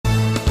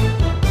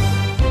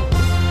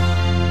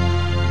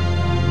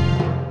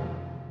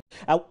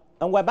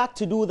And we're back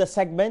to do the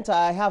segment.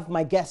 I have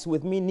my guest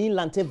with me.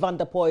 Nilante van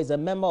der Poel is a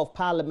member of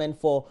parliament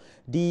for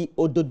the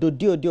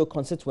Odododio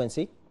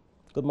constituency.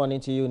 Good morning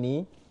to you,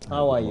 Ni.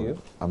 How are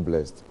you? I'm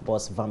blessed.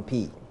 Boss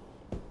Vampi.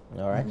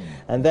 All right.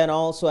 And then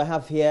also I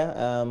have here,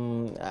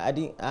 I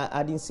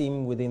didn't see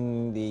him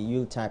within the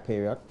Yuletide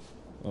period.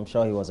 I'm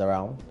sure he was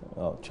around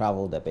or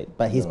traveled a bit,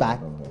 but he's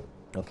back. No.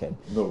 Okay.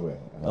 Nowhere.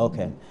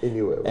 Okay.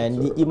 Anywhere.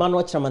 And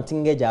Emmanuel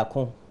Chamantinge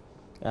Jakon.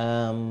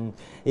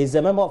 Is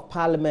a member of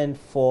parliament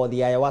for the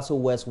Ayawaso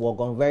West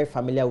Wagon, very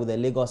familiar with the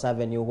Lagos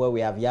Avenue where we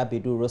have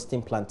Yabidu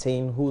roasting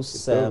plantain,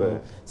 whose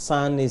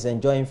son is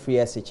enjoying free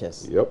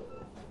SHS. Yep.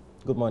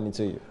 Good morning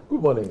to you.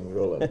 Good morning,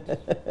 Roland.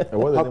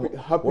 And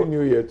Happy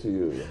New Year to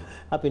you.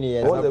 Happy New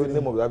Year. What's the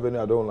name of the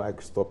avenue? I don't like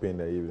stopping in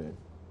the evening.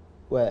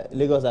 Where?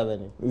 Lagos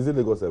Avenue. Is it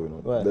Lagos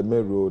Avenue? Where? The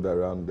main road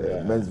around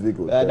the Men's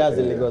Vigo. That's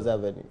the Lagos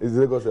Avenue. Is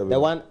Lagos Avenue? The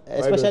one,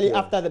 especially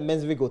after the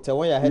Men's Vigo,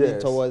 when you're heading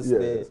towards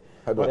the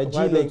Why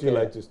don't you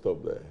like to stop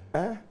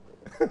there?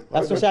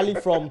 Especially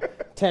from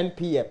 10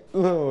 p.m.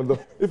 No.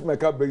 If my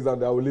car breaks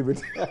down, I will leave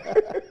it.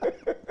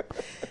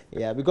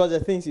 Yeah, because the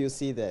things you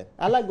see there.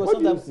 I like go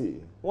sometimes.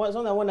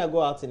 Sometimes when I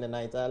go out in the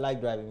night, I like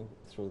driving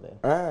through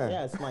there.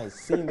 Yeah, it's nice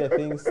seeing the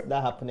things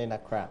that happen in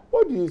Accra.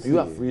 What do you see? You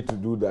are free to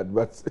do that,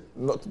 but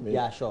not me.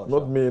 Yeah, sure.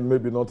 Not me, and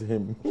maybe not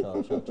him.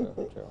 Sure.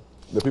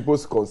 The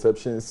people's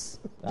conceptions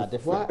are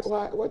different.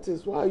 Why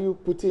are you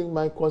putting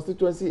my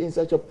constituency in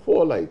such a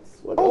poor light?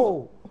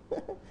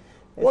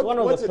 It's one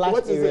of the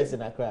flash areas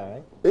in Accra,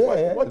 right?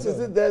 Yeah. What is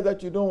it there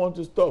that you don't want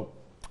to stop?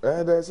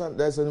 There's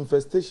an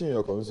infestation in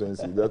your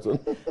constituency. That's one.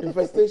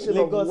 Infestation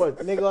Lagos, of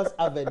what? Lagos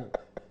Avenue.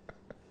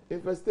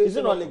 Infestation. Is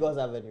it not Lagos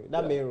Avenue?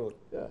 That main road.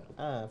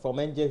 Yeah. From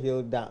NJ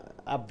Hill down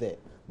up there.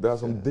 There are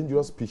some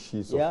dangerous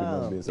species of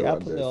human beings they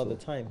happen there all the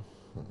time.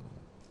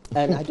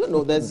 And I don't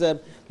know, there's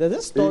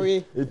this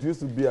story. It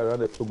used to be around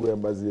the Togo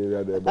embassy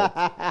area there,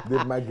 but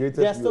they've migrated.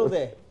 They're still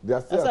there. They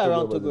are still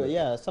around Togo,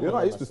 yeah.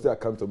 I used to stay at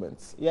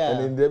cantonments. Yeah.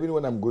 And in the evening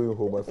when I'm going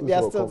home, I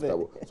feel so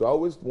comfortable. So I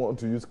always want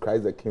to use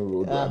Christ the King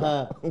Road.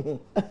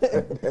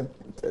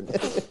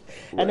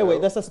 Anyway,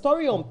 there's a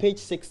story on page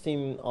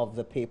 16 of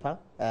the paper,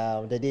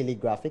 the Daily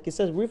Graphic. It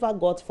says, River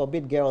gods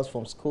forbid girls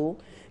from school.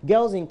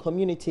 Girls in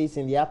communities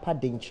in the Upper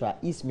Dintra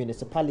East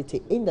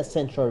Municipality in the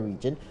Central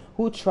Region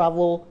who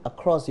travel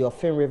across the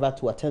Ofin River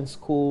to attend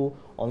school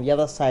on the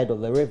other side of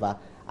the river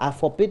are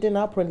forbidden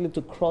apparently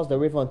to cross the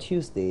river on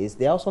Tuesdays.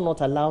 They are also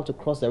not allowed to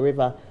cross the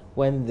river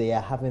when they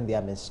are having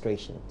their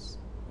menstruations.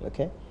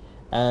 Okay?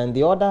 And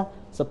the order,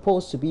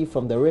 supposed to be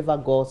from the river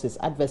gods, is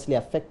adversely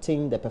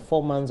affecting the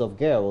performance of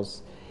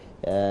girls,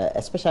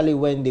 especially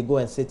when they go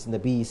and sit in the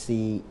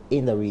BEC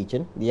in the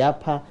region. The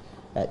Upper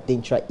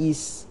Dintra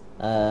East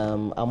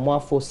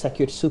Amwafo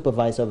Circuit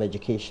Supervisor of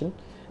Education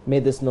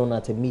made this known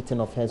at a meeting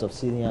of heads of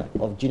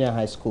junior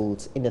high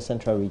schools in the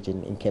Central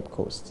Region in Cape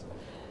Coast.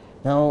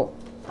 Now,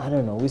 I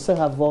don't know, we still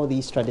have all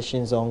these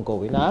traditions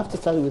ongoing. Now, I have to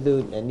start with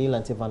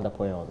Nilante van der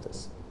Poel on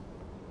this.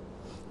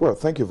 Well,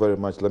 thank you very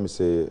much. Let me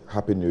say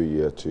Happy New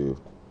Year to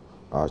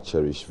our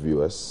cherished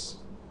viewers.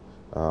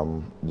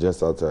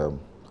 Just as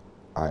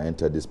I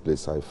entered this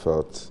place, I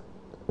felt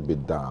a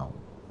bit down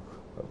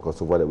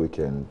because over the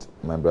weekend,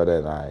 my brother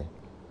and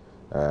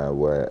I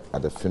were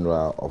at the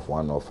funeral of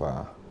one of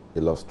our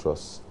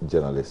illustrious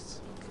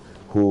journalists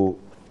who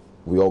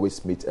we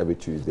always meet every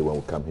Tuesday when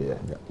we come here,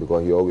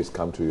 because he always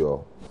come to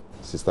your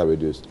sister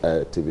radio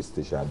TV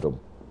station, Adom,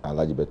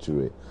 Alaji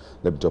Beture.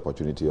 Let me take the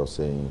opportunity of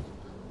saying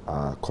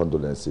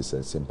condolences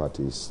and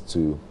sympathies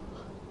to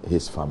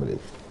his family.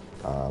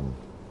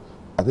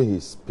 I think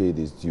he's paid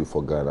his due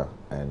for Ghana,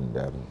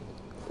 and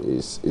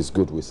it's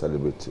good we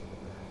celebrate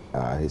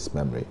his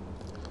memory.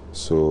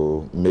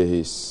 So may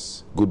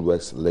his good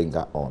works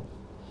linger on.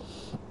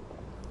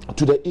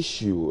 To the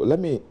issue, let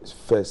me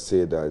first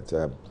say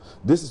that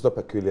this is not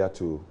peculiar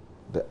to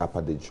the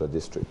Upper Dintra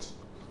district.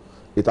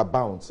 It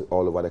abounds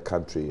all over the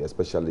country,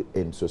 especially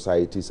in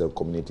societies and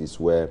communities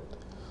where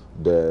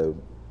the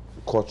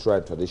cultural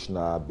and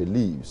traditional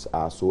beliefs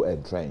are so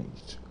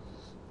entrenched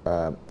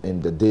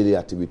in the daily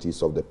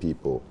activities of the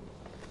people.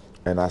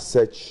 And as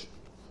such,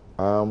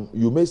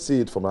 you may see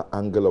it from an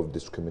angle of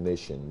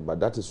discrimination, but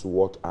that is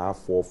what our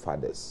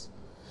forefathers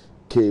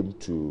came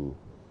to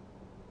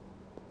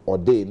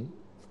ordain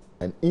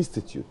and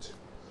institute.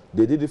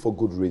 They did it for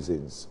good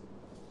reasons.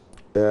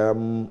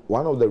 One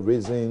of the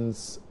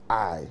reasons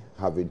I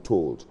have been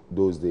told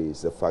those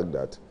days, the fact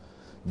that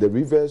the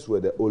rivers were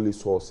the only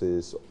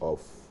sources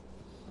of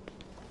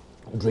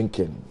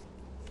drinking,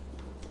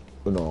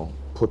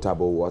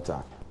 potable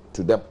water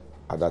to them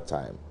at that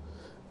time.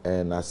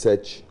 And as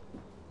such,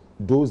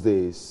 those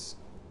days,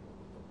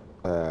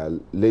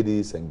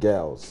 ladies and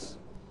girls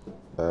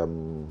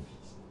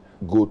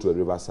go to a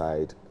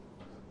riverside,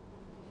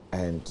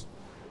 and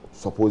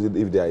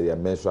supposedly if they are in their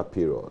menstrual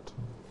period,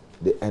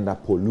 they end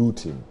up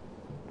polluting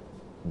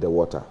the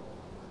water.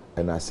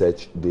 And as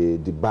such, they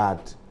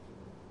debarred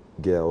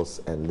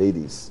girls and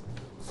ladies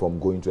from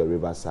going to a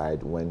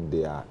riverside when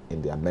they are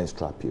in their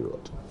menstrual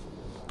period.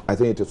 I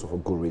think it is for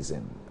good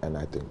reason, and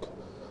I think.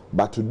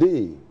 But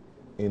today,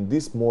 in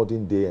this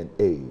modern day and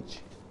age,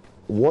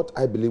 what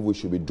I believe we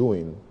should be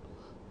doing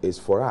is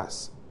for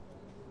us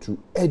to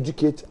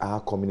educate our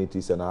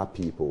communities and our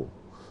people,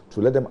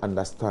 to let them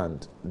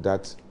understand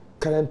that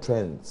current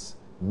trends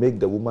make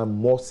the woman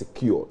more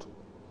secured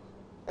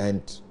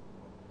and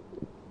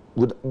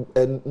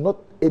not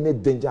any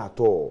danger at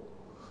all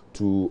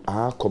to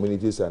our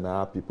communities and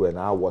our people and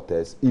our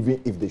waters,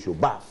 even if they should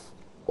bath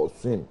or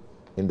swim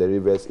in the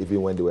rivers,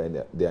 even when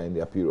they are in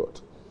their period.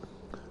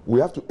 We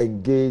have to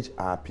engage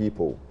our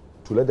people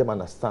to let them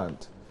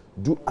understand,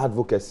 do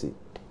advocacy.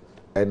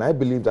 And I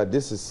believe that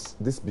this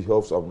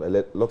behoves of a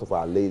lot of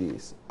our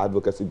ladies,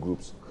 advocacy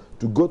groups,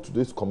 to go to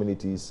these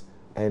communities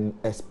and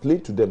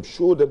explain to them,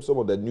 show them some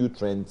of the new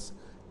trends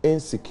in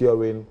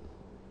securing,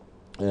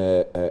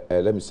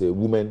 let me say,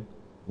 women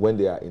when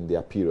they are in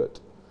their period.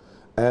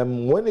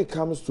 When it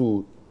comes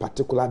to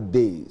particular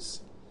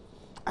days,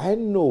 I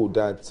know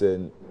that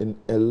in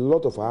a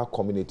lot of our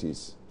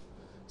communities,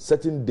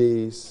 certain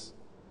days,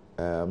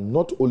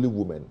 not only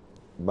women,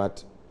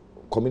 but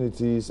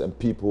communities and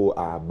people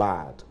are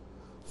barred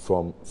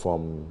from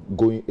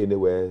going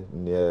anywhere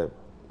near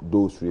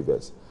those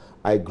rivers.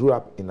 I grew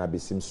up in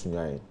Abisim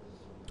Sunyai,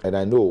 and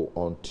I know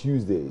on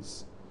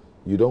Tuesdays,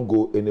 you don't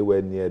go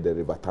anywhere near the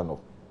River Tano,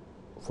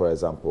 for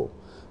example.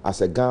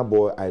 As a Ghana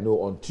boy, I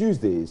know on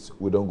Tuesdays,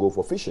 we don't go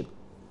for fishing.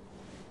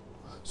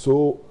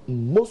 So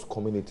most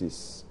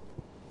communities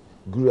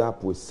grew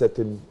up with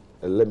certain,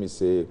 let me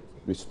say,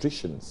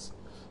 restrictions,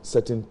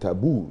 certain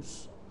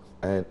taboos,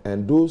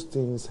 and those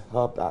things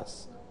helped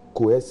us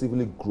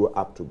cohesively grow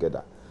up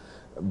together.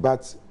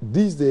 But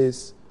these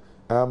days,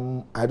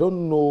 I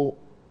don't know,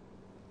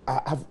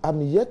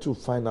 I'm yet to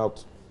find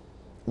out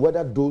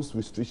whether those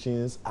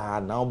restrictions are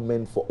now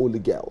meant for only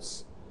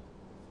girls.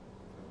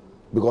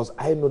 Because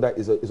I know that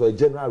it's a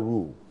general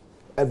rule.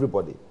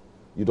 Everybody,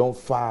 you don't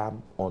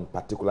farm on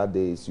particular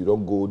days, you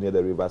don't go near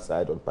the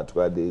riverside on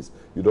particular days,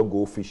 you don't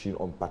go fishing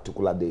on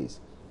particular days,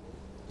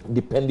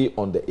 depending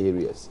on the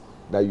areas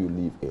that you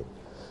live in.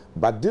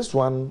 But this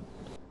one,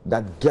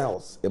 that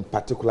girls in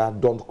particular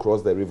don't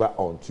cross the river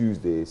on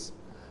Tuesdays,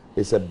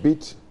 is a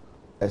bit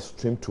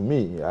extreme to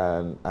me,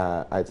 and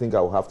I think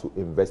I will have to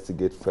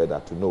investigate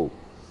further to know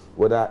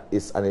whether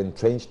it's an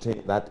entrenched thing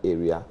in that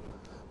area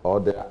or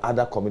there are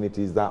other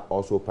communities that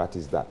also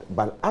practice that.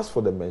 But as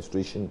for the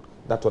menstruation,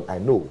 that's what I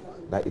know,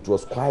 that it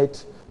was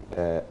quite,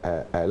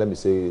 let me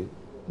say,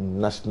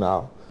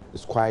 national,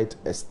 it's quite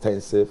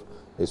extensive,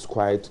 it's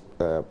quite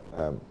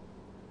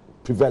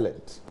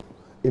prevalent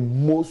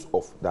in most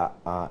of the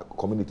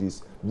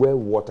communities where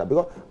water,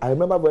 because I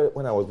remember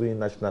when I was doing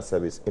national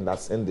service in that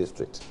same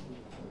district,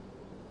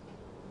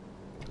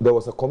 there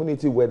was a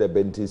community where the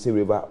Bentisi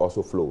River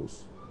also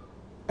flows.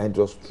 And it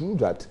was true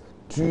that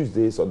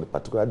Tuesdays on the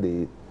particular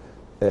day,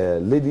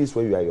 ladies,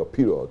 when you are in your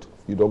period,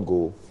 you don't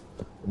go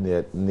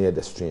near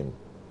the stream.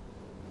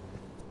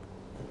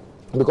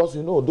 Because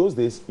you know, those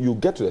days, you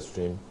get to the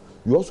stream,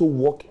 you also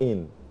walk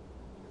in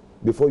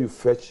before you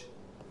fetch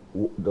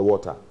the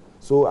water.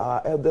 So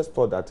our elders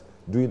thought that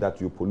doing that,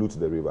 you pollute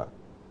the river.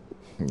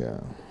 Yeah.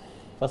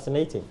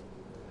 Fascinating.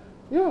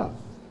 Yeah.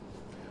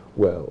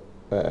 Well,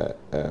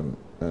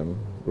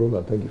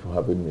 Roland, thank you for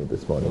having me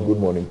this morning. Good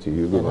morning to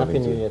you. Good morning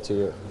Happy New Year to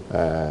you.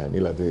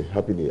 Nilade,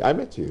 Happy New Year. I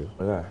met you.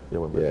 Yeah,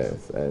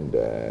 Yes, and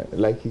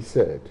like he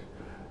said,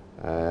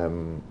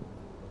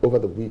 over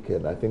the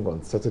weekend, I think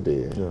on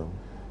Saturday,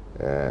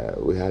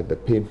 we had the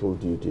painful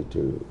duty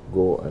to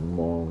go and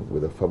mourn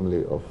with the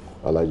family of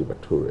Alhaji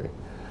Bature.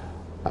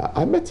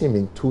 I met him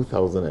in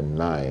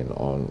 2009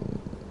 on,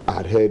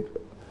 I'd heard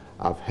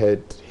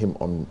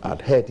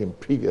him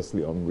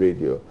previously on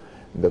radio,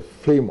 the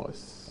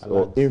famous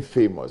or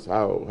infamous,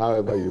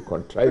 however you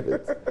contrive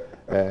it,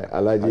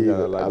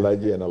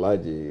 Alhaji and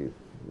Alhaji.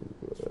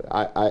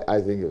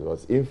 I think it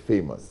was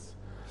infamous,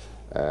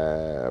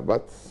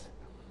 but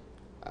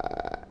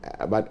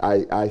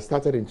I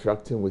started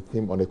interacting with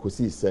him on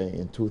Ekosi saying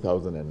in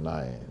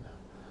 2009.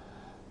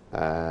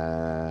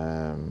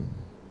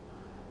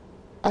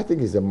 I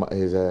think he's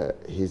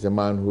a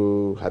man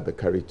who had the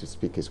courage to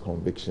speak his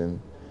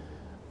conviction,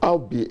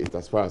 albeit,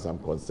 as far as I'm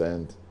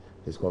concerned,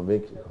 his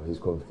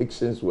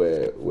convictions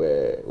were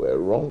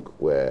wrong,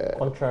 were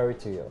contrary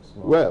to yours.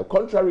 No. Well,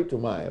 contrary to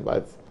mine,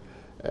 but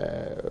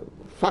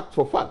fact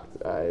for fact,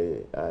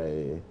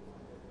 it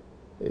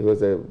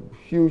was a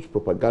huge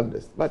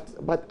propagandist.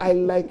 But I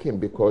like him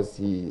because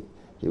he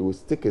would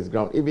stick his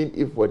ground, even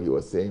if what he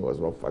was saying was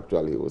not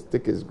factual. He would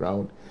stick his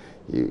ground.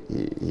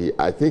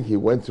 I think he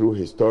went through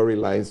his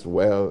storylines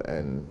well,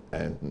 and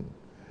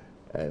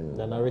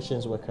the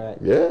narrations were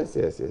correct. Yes.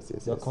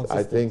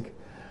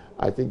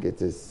 I think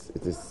it is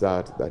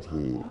sad that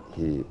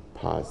he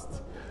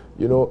passed.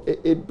 You know,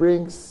 it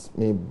brings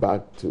me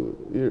back to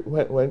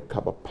when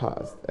Kaba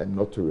passed, and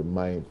not to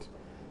remind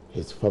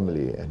his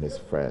family and his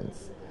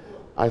friends.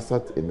 I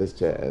sat in this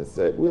chair and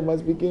said, we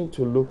must begin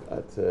to look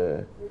at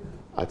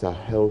our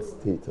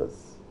health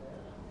status.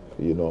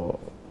 You know,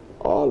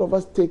 all of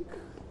us take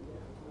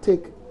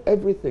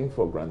everything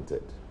for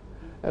granted,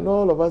 and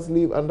all of us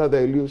live under the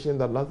illusion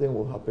that nothing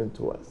will happen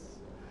to us.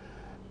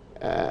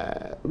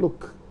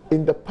 Look,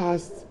 in the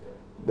past,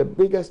 the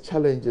biggest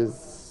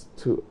challenges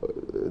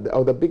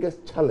or the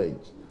biggest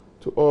challenge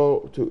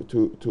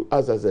to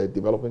us as a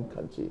developing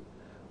country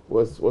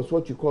was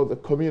what you call the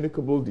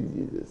communicable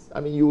diseases. I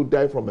mean, you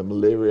die from a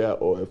malaria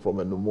or from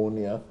a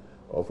pneumonia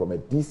or from a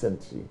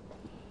dysentery.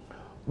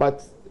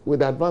 But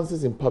with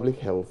advances in public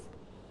health,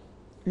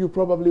 you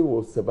probably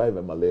will survive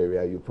a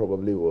malaria. You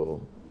probably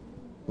will,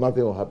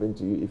 nothing will happen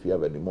to you if you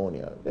have a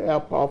pneumonia. There are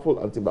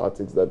powerful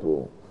antibiotics that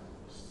will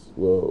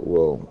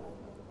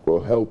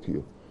help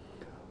you.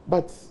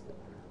 But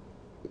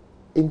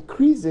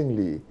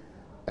increasingly,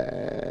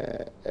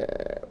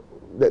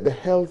 the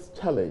health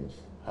challenge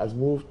has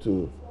moved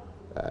to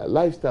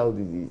lifestyle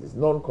diseases,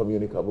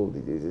 non-communicable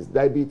diseases,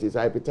 diabetes,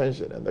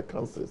 hypertension, and the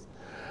cancers.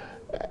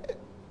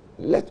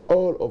 Let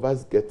all of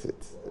us get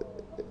it.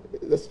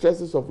 The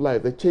stresses of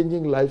life, the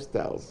changing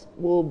lifestyles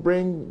will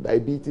bring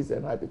diabetes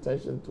and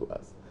hypertension to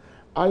us.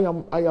 I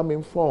am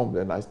informed,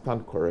 and I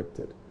stand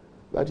corrected,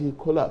 that he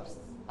collapsed.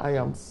 I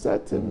am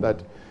certain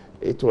that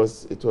it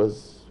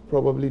was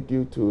probably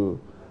due to,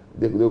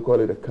 they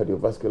call it a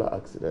cardiovascular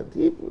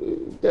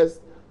accident. There's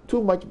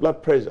too much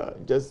blood pressure,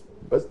 just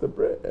burst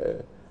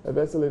a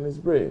vessel in his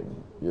brain,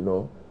 you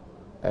know,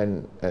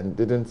 and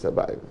didn't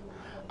survive.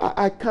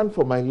 I can't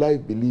for my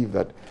life believe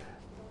that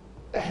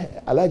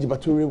Alhaji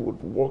Bature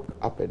would walk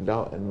up and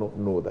down and not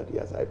know that he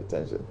has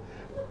hypertension.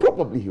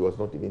 Probably he was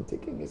not even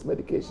taking his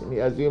medication. He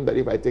assumed that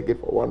if I take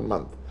it for 1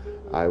 month,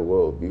 I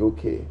will be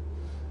okay.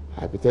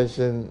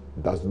 Hypertension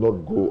does not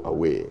go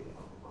away.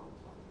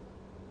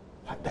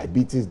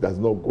 Diabetes does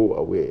not go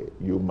away.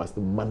 You must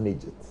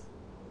manage it.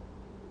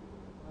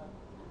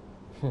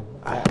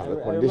 I have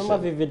a condition. I remember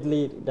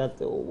vividly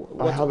that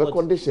I have a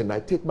condition. I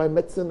take my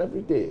medicine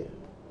every day.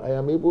 I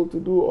am able to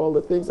do all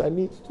the things I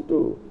need to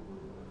do.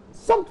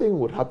 Something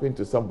would happen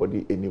to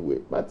somebody anyway,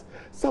 but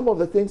some of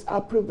the things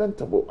are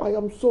preventable. I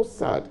am so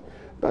sad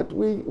that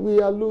we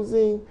are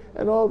losing,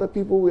 and all the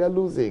people we are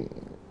losing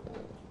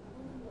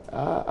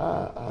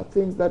are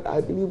things that I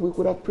believe we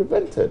could have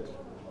prevented,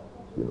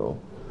 you know.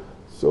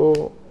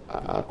 So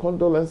our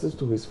condolences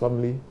to his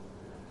family.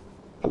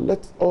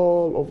 Let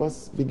all of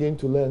us begin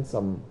to learn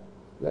some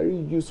very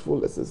useful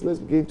lessons. Let's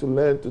begin to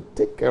learn to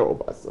take care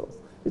of ourselves.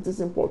 It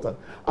is important.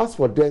 As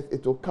for death,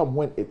 it will come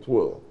when it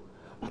will.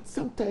 But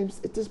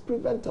sometimes it is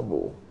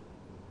preventable.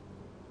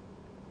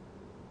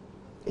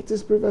 It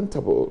is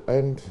preventable,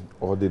 and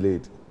or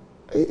delayed.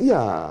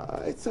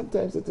 Yeah,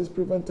 sometimes it is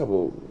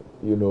preventable,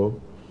 you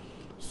know.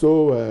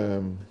 So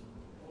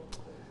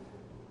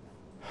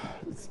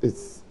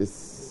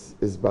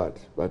it's bad,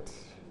 but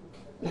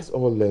let's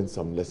all learn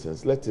some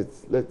lessons. Let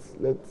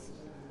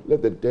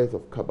the death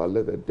of Kaba,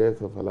 let the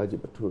death of Alhaji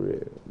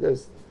Bature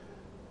just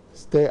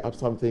stir up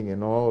something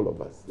in all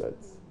of us that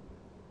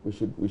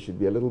we should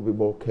be a little bit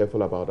more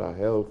careful about our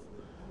health.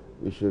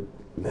 We should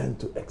learn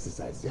to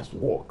exercise, just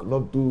walk,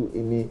 not do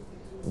any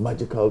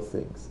magical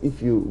things.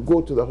 If you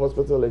go to the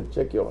hospital and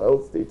check your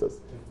health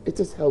status, it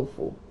is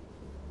helpful.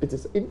 It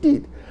is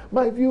indeed.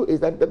 My view is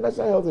that the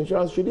National Health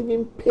Insurance should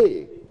even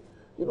pay,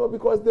 you know,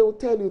 because they will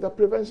tell you that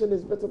prevention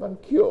is better than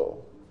cure.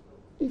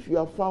 If you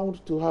are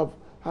found to have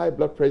high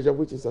blood pressure,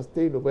 which is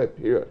sustained over a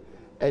period,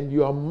 and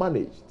you are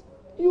managed,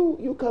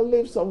 you can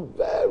live some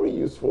very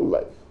useful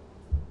life.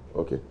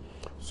 Okay.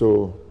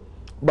 So,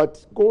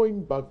 but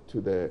going back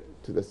to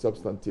the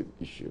substantive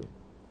issue,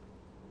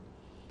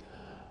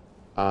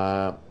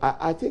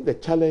 I think the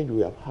challenge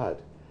we have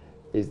had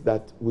is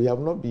that we have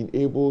not been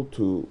able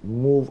to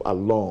move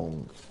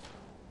along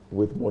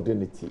with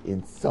modernity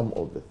in some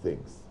of the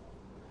things.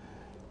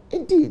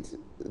 Indeed,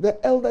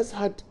 the elders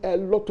had a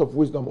lot of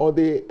wisdom, or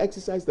they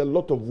exercised a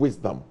lot of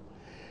wisdom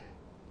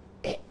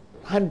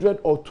 100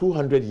 or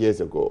 200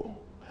 years ago,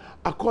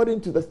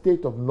 according to the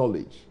state of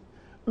knowledge.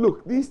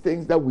 Look, these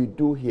things that we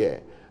do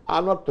here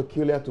are not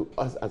peculiar to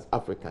us as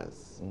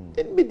Africans.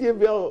 In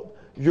medieval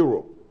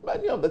Europe,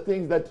 many of the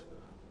things that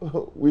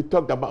we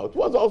talked about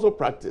was also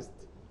practiced.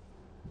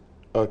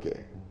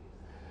 Okay.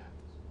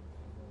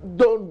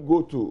 Don't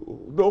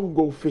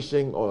go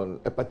fishing on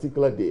a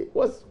particular day. It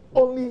was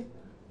only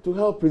to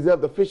help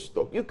preserve the fish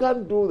stock. You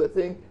can't do the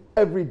thing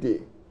every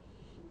day.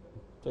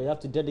 So you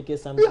have to dedicate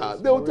some. Yeah,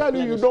 they will tell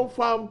you you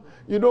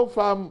don't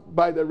farm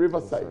by the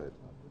riverside.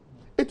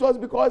 It was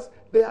because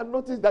they had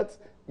noticed that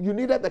you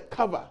needed the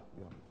cover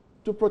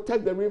to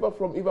protect the river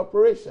from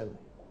evaporation.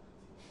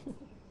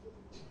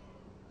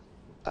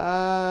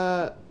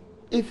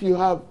 If you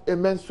have a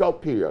menstrual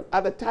period,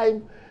 at the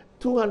time,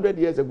 200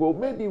 years ago,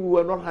 maybe we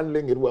were not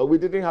handling it well. We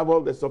didn't have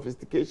all the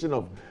sophistication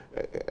of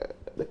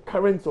the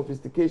current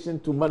sophistication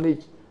to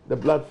manage the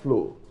blood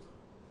flow.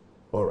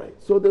 All right.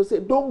 So they'll say,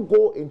 don't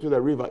go into the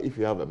river if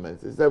you have a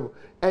menses.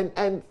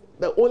 And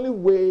the only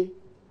way,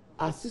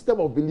 our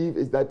system of belief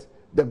is that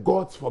the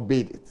gods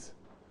forbade it.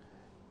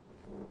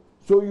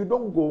 So you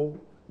don't go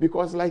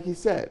because, like he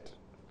said,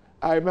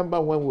 I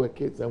remember when we were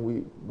kids and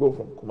we go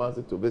from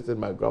Kumasi to visit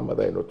my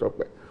grandmother in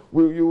Otropwe.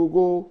 You will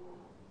go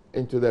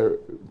into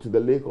the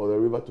lake or the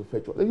river to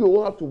fetch water. You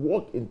will have to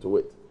walk into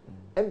it.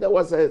 And there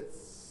was a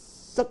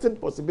certain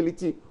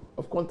possibility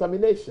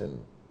contamination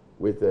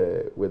with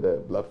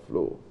the blood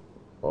flow.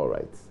 All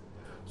right.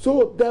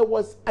 So there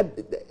was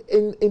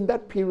in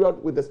that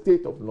period with the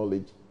state of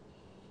knowledge,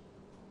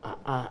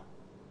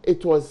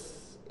 it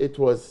was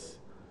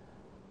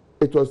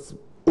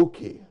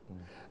okay.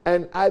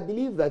 And I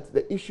believe that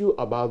the issue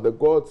about the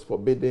gods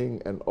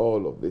forbidding and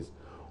all of this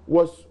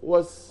was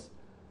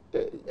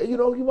you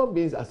know, human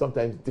beings are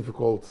sometimes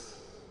difficult,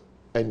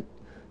 and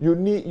you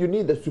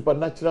need the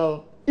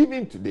supernatural.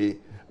 Even today,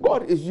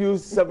 God is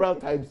used several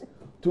times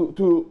to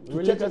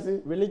check us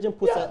in. Religion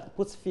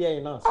puts fear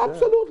in us.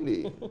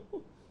 Absolutely.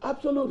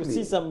 Absolutely. You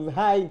see some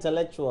high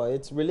intellectual,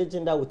 it's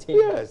religion that would take.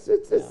 Yes,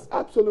 it's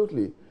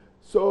absolutely.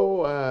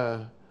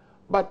 So,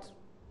 but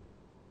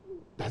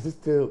does it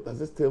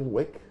still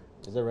work?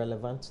 Is it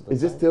relevant?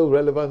 Is it still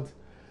relevant?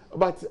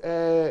 But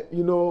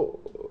you know,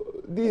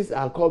 these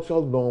are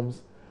cultural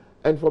norms,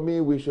 and for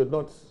me, we should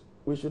not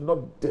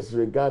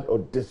disregard or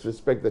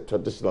disrespect the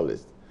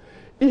traditionalist.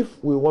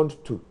 If we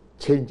want to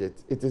change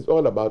it, it is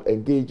all about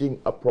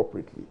engaging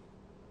appropriately.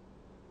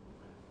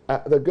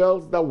 The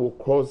girls that will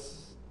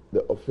cross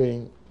the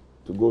Ofin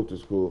to go to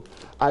school,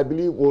 I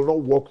believe, will not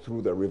walk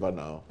through the river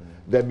now.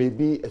 There may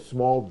be a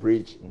small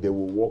bridge they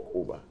will walk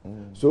over.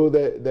 So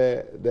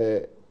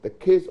the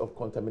case of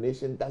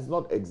contamination does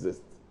not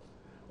exist.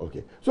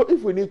 Okay. So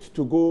if we need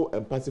to go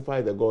and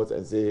pacify the gods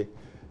and say,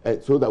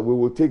 so that we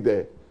will take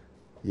the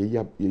we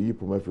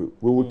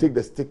will take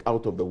the stick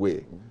out of the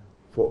way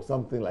for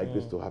something like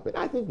this to happen,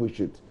 I think we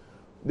should.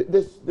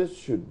 This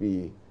should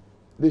be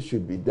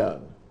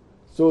done,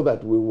 so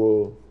that we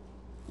will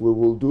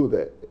do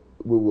that.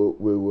 We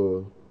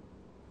will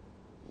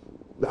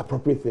the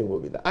appropriate thing will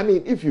be done. I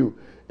mean, if you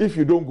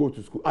don't go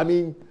to school, I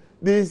mean,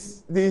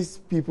 these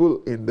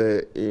people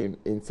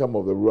in some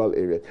of the rural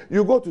areas,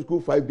 you go to school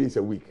 5 days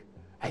a week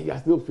and you are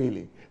still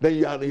failing. Then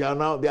you are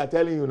now, they are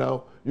telling you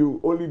now you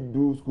only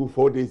do school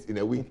 4 days in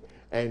a week,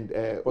 and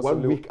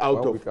 1 week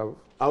out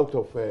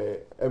of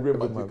every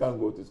month you can't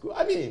go to school.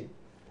 I mean,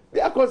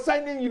 they are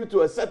consigning you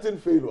to a certain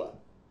failure.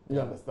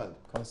 You understand?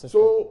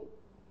 So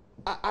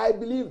I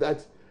believe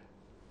that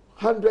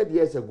 100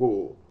 years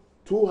ago,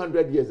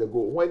 200 years ago,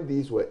 when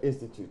these were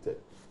instituted,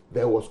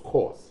 there was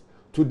cause.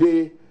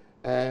 Today,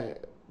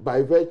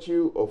 by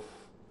virtue of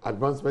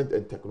advancement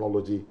and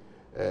technology,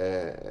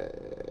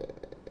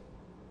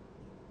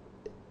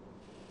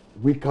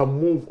 we can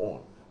move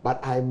on.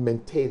 But I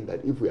maintain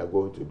that if we are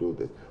going to do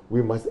this,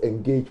 we must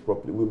engage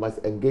properly. We must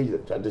engage the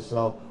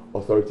traditional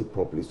authority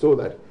properly, so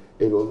that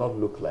it will not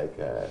look like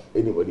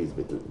anybody is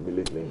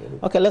belittling anything.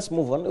 Okay, let's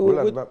move on.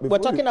 We're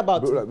talking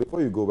about...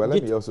 Before you go, but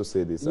let me also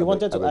say this. You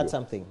wanted to add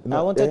something. No,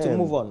 I wanted to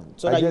move on.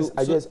 So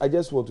I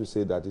just want to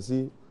say that, you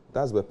see,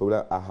 that's the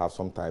problem I have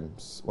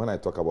sometimes when I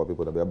talk about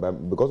people,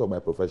 because of my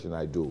profession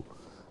I do.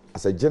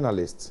 As a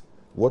journalist,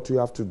 what you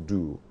have to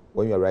do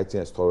when you're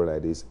writing a story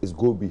like this is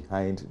go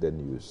behind the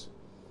news.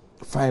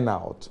 Find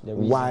out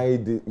why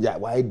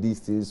these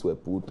things were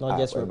put. Not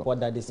just report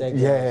that they said.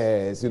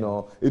 Yes, you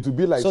know, it would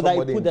be like so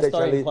somebody that you put the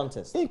story in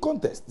context. In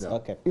context,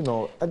 okay. You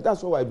know, and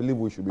that's what I believe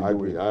we should be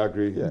doing. I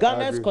agree. Yeah.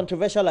 Ghana's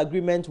controversial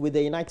agreement with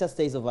the United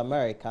States of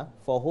America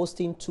for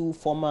hosting 2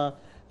 former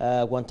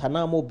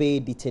Guantanamo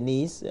Bay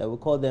detainees, we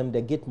call them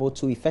the Gitmo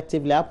 2,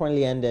 effectively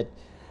apparently ended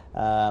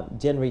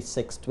January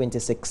 6,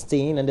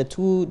 2016, and the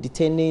 2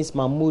 detainees,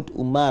 Mahmoud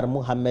Umar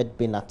Mohammed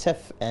bin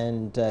Atef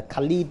and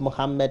Khalid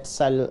Mohammed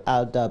Salil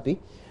Al-Dabi,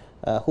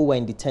 who were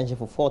in detention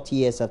for 40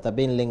 years after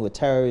being linked with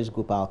terrorist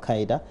group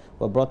Al-Qaeda,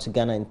 were brought to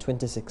Ghana in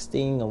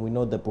 2016, and we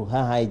know the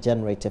brouhaha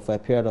generated for a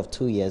period of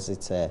 2 years.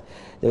 They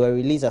were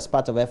released as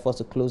part of efforts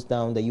to close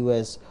down the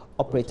U.S.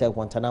 operated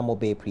Guantanamo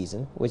Bay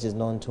prison, which is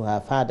known to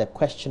have had a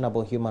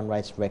questionable human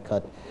rights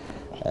record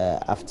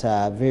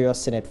after various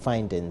Senate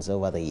findings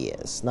over the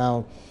years.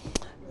 Now,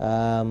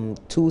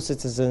 2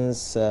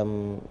 citizens,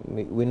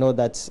 we know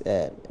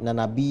that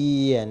Nana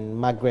B and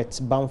Margaret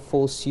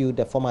Bamfo sued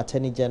the former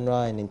Attorney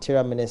General and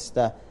Interior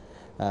Minister,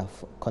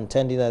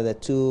 contending that the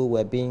 2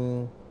 were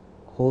being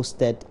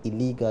hosted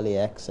illegally,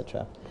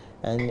 etc.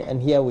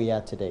 And here we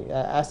are today.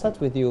 I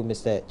start with you,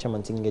 Mr.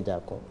 Chamantinge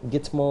Jako.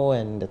 Gitmo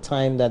and the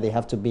time that they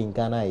have to be in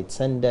Ghana, it's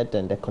ended,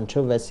 and the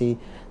controversy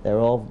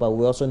thereof, but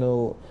we also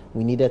know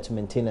we needed to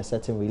maintain a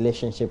certain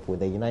relationship with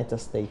the United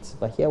States,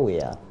 but here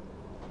we are.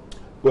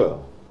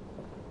 Well,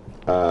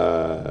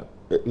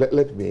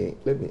 let me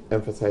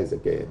emphasize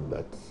again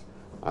that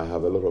I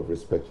have a lot of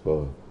respect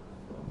for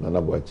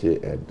Nana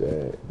Boache and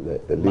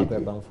the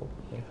lady.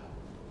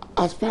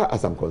 As far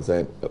as I'm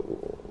concerned,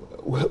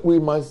 we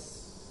must.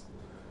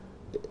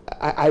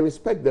 I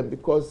respect them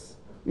because,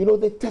 you know,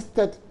 they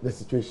tested the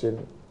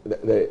situation in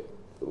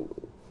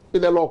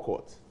the law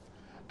court.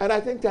 And I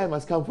think time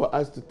has come for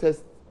us to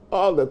test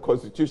all the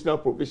constitutional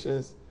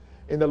provisions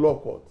in the law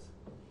court.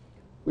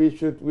 We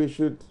should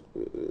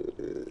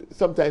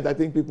sometimes I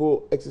think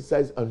people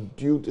exercise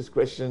undue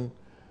discretion,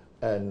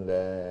 and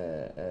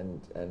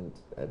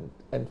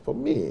for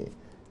me,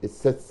 it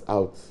sets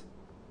out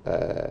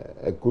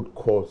a good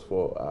course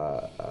for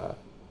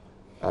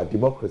our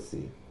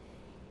democracy.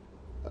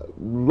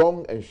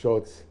 Long and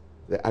short,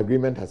 the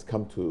agreement has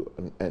come to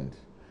an end.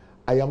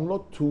 I am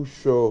not too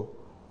sure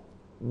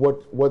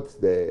what's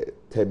the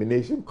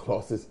termination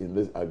clauses in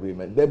this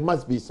agreement. There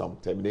must be some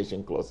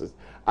termination clauses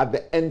at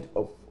the end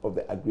of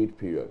the agreed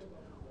period.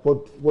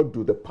 What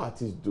do the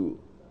parties do?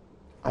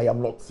 I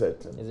am not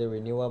certain. Is it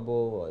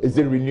renewable? Is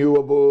it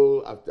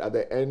renewable at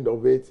the end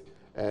of it?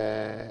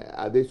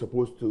 Are they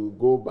supposed to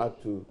go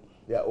back to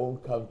their own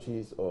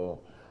countries? Or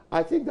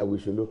I think that we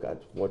should look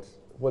at what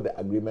the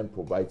agreement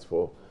provides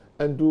for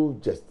and do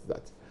just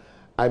that.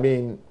 I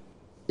mean,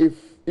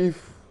 if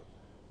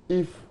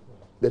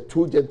the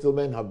two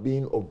gentlemen have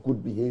been of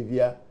good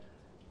behavior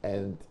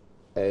and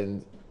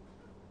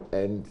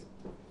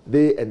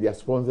they and their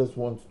sponsors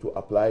want to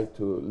apply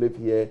to live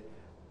here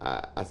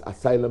as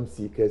asylum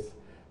seekers,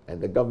 and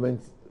the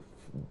government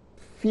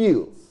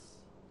feels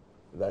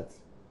that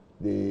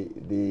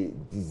they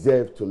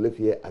deserve to live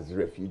here as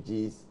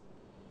refugees,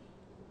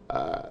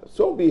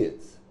 so be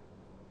it.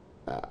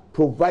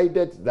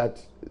 Provided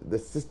that the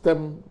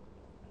system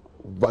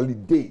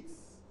validates,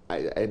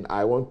 and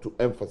I want to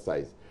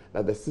emphasize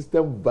that the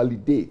system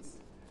validates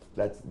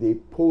that they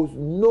pose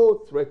no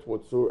threat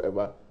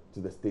whatsoever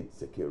to the state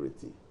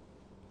security.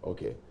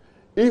 Okay.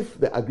 If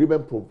the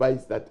agreement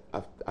provides that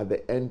at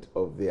the end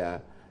of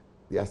their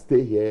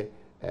stay here,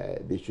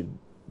 they should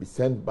be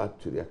sent back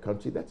to their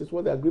country, that is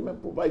what the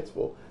agreement provides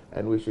for,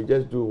 and we should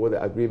just do what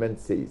the agreement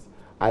says.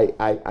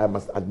 I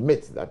must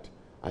admit that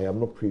I am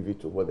not privy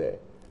to what the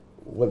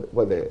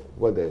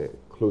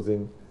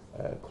closing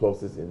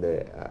clauses in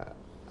the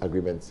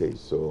agreement say.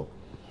 So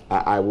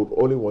I would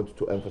only want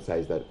to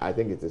emphasize that I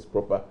think it is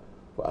proper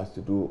for us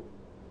to do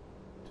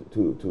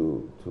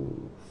to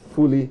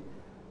fully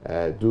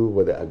do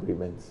what the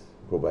agreement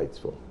provides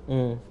for.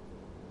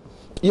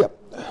 Yeah,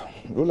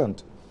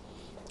 Roland,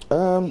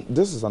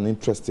 this is an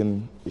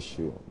interesting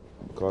issue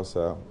because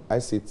I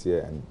sit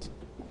here and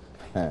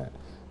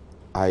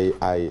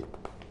I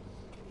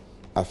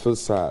feel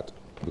sad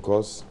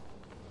because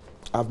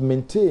I've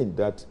maintained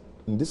that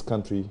in this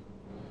country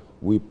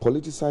we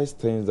politicize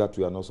things that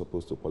we are not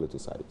supposed to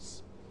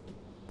politicize.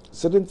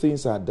 Certain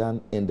things are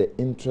done in the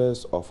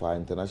interest of our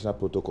international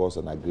protocols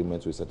and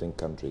agreements with certain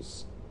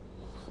countries.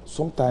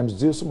 Sometimes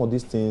some of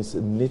these things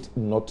need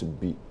not to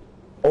be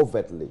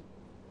overtly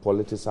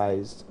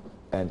politicized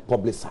and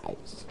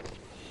publicized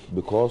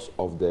because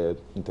of the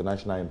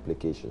international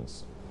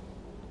implications.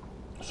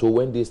 So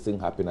when this thing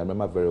happened, I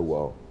remember very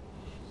well,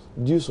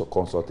 due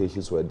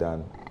consultations were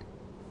done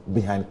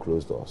behind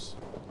closed doors.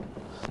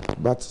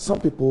 But some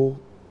people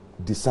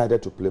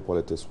decided to play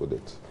politics with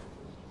it.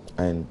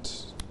 And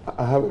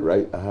I have it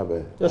right. I have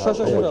a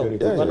sure.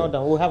 We're not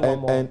done. We'll have one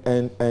more.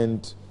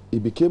 And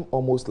it became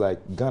almost like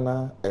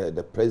Ghana,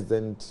 the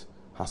president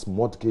has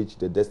mortgaged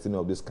the destiny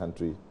of this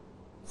country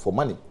for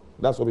money.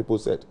 That's what people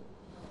said.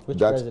 Which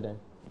president?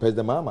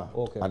 President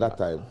Mahama, at that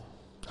time,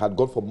 had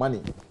gone for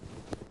money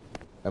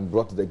and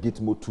brought the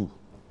Gitmo 2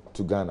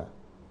 to Ghana.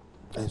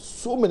 And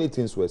so many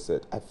things were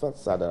said. I felt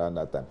sad around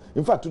that time.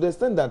 In fact, to the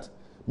extent that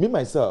me,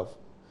 myself,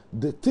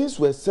 the things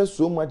were said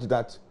so much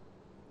that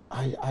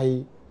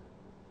I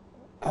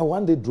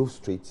one day drove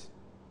straight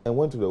and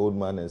went to the old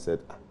man and said,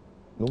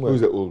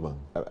 who's the old man?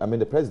 I mean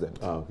the president.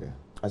 Ah, okay.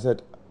 I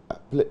said,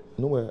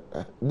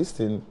 this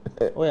thing.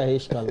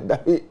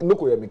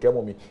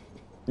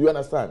 You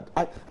understand?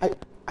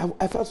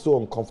 I felt so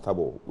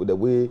uncomfortable with the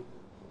way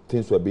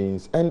things were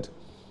being. And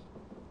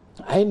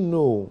I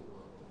know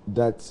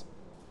that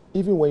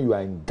even when you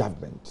are in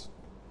government,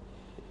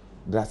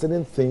 there are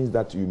certain things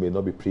that you may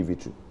not be privy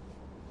to.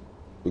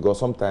 Because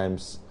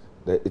sometimes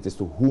it is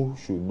to who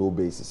should know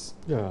basis.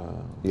 Yeah.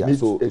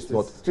 So it's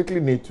not strictly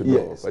need to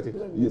know. Yes.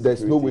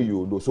 There's no way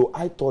you know. So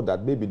I thought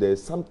that maybe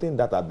there's something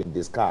that had been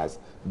discussed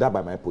that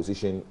by my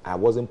position I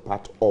wasn't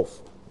part of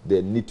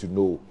the need to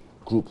know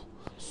group.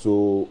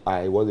 So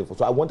I wasn't.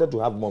 So I wanted to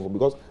have more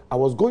because I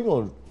was going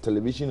on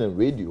television and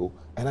radio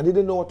and I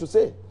didn't know what to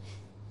say.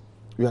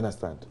 You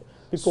understand?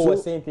 People were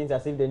saying things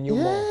as if they knew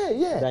more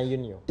than you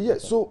knew. Yeah.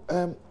 So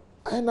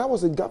and I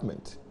was in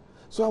government,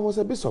 so I was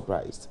a bit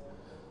surprised.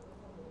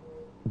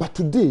 But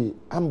today,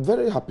 I'm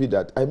very happy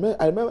that I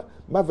remember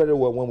very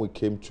well when we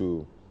came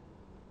to,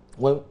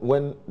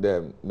 when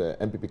the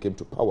MPP came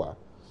to power,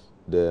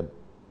 the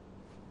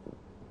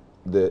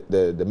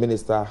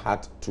minister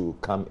had to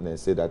come in and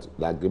say that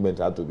the agreement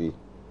had to be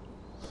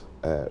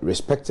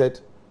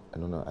respected. I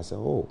don't know. I said,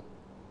 oh.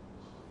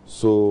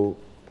 So,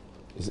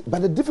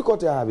 but the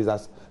difficulty I have is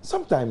that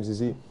sometimes, you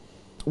see,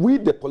 we,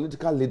 the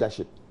political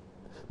leadership,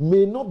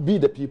 may not be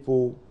the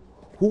people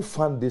who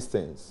fund these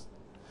things.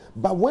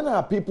 But when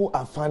our people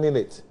are funding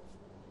it,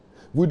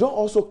 we don't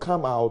also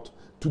come out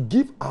to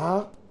give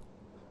our,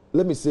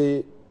 let me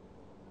say,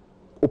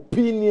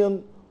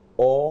 opinion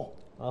or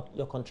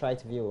your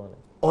contrite view on it.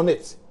 On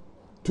it,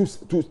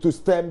 to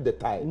stem the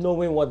tide.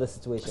 Knowing what the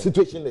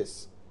situation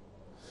is.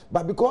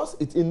 But because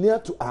it's in near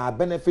to our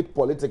benefit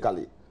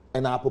politically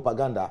and our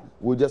propaganda,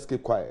 we'll just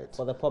keep quiet.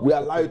 For the public, we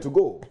allow it to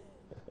go.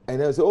 And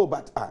then say, oh,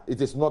 but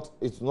it's not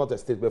a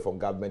statement from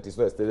government, it's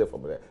not a statement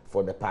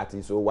from the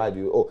party, so why do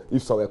you,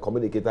 if some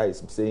communicator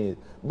is saying it.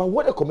 But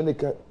what a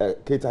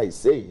communicator is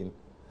saying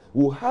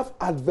will have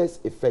adverse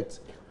effects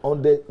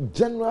on the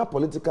general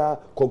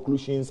political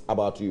conclusions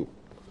about you.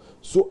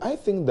 So I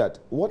think that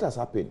what has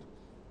happened,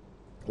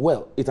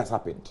 well, it has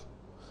happened.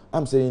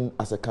 I'm saying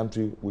as a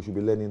country, we should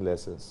be learning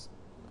lessons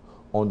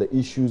on the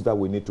issues that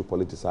we need to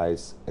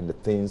politicize and the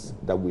things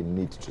that we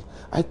need to.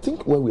 I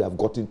think where we have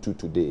gotten to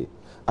today,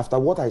 after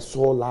what I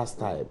saw last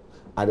time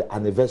at the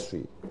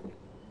anniversary,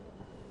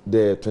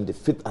 the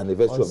 25th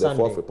anniversary On of the Sunday.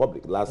 Fourth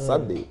Republic, last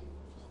Sunday,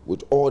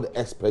 with all the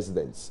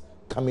ex-presidents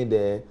coming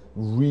there,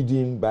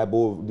 reading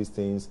Bible, these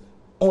things,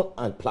 on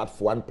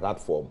one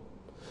platform,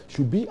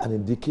 should be an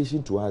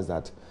indication to us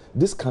that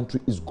this country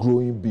is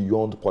growing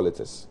beyond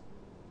politics.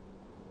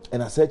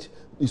 And as such,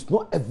 it's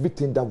not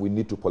everything that we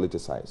need to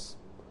politicize.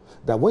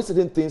 That when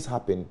certain things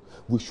happen,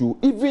 we should,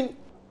 even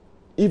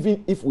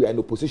if we are in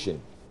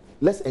opposition,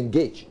 let's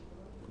engage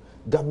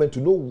government to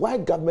know why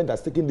government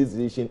has taken this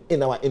decision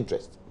in our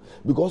interest.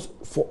 Because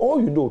for all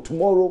you know,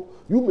 tomorrow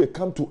you may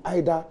come to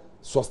either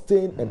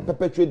sustain and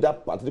perpetuate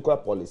that particular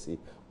policy,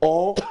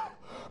 or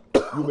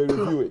you may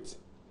review it.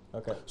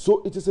 Okay.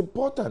 So it is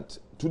important.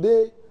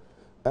 Today,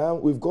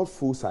 we've got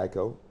full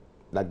cycle.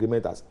 The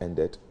agreement has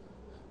ended.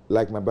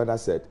 Like my brother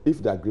said,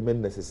 if the agreement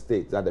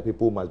necessitates that the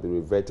people must be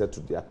reverted to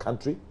their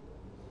country,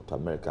 to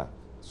America,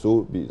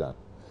 so be that.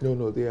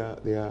 No, they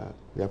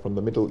are from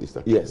the Middle East.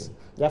 Actually. Yes.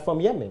 They're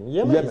from Yemen.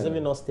 Yemen is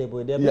even not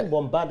stable. They're being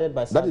bombarded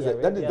by Saudi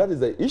Arabia. That is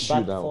the issue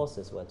bad now.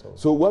 forces, we're told.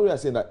 So what we are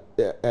saying that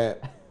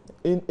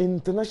in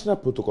international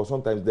protocol,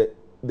 sometimes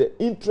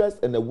the interest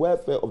and the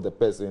welfare of the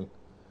person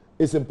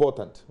is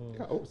important.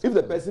 If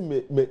the person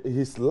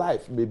his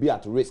life may be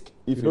at risk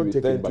if he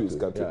returns to his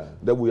country,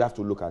 then we have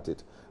to look at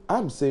it.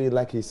 I'm saying,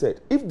 like he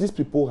said, if these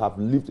people have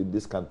lived in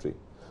this country,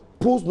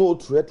 pose no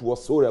threat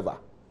whatsoever,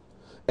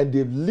 and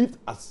they've lived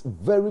as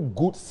very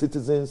good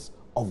citizens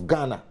of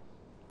Ghana,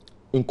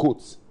 in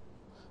quotes,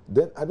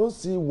 then I don't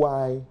see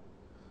why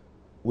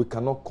we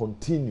cannot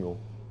continue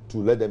to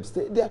let them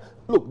stay.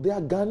 Look, there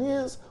are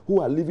Ghanaians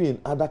who are living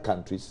in other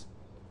countries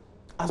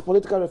as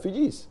political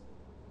refugees.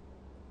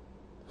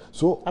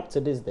 So up to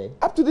this day,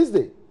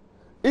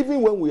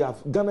 even when we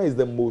have, Ghana is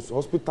the most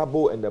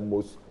hospitable and the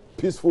most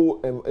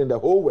peaceful in the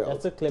whole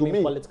world. they're still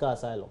claiming political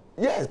asylum.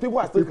 Yes, people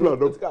are still claiming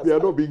political asylum. They are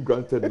not being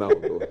granted now,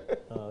 though.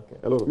 Okay.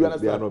 A lot of people,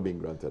 they are not being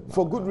granted now.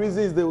 For good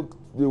reasons, they will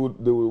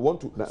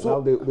want to. Now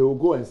they will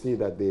go and say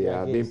that they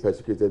are being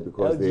persecuted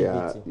because they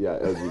are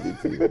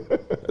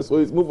LGBT. So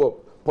it's move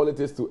up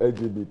politics to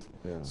LGBT.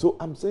 Yeah. So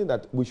I'm saying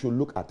that we should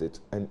look at it,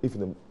 and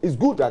it's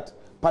good that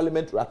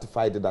Parliament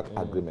ratified that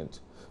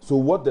agreement. So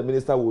what the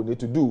minister will need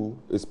to do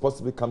is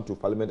possibly come to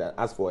Parliament and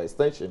ask for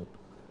extension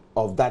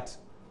of that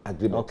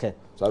agreement. Okay.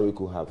 So we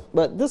could have.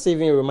 But this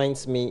even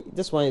reminds me,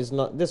 this one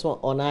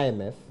on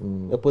IMF,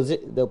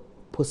 the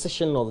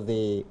position of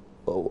the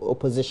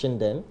opposition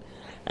then,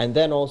 and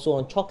then also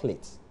on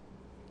chocolates.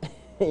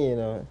 You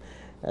know,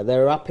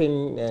 they're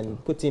wrapping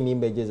and putting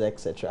images,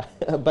 etc.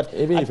 But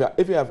even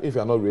if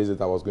you are not raised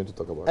it, I was going to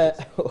talk about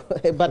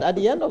it. But at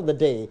the end of the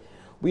day,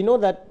 we know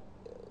that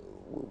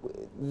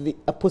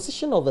a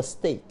position of a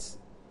state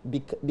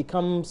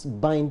becomes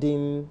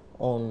binding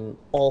on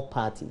all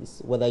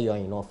parties, whether you are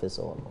in office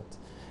or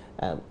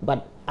not.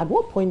 But at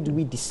what point do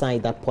we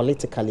decide that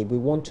politically we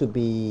want to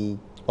be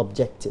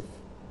objective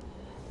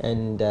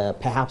and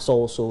perhaps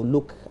also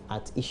look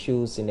at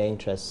issues in the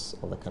interests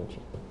of the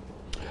country?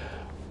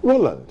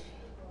 Roland,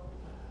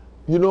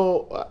 you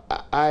know,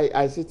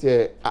 I sit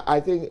here, I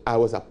think I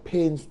was at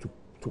pains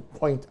to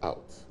point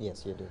out.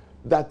 Yes, you do.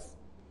 That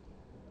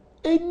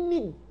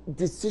any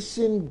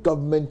decision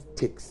government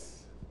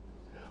takes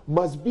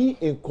must be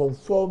in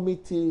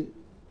conformity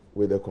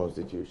with the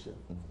Constitution.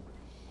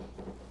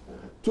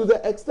 To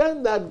the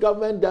extent that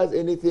government does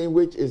anything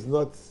which is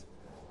not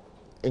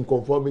in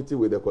conformity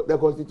with the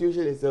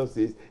Constitution itself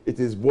says it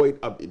is void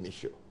ab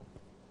initio.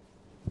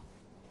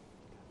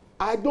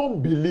 I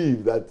don't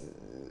believe that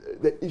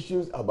the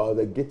issues about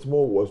the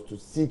Gitmo was to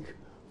seek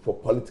for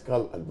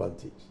political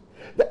advantage.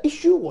 The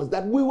issue was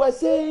that we were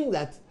saying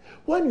that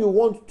when you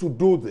want to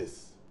do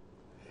this,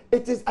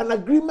 it is an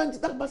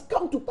agreement that must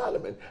come to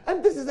Parliament.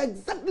 And this is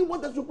exactly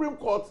what the Supreme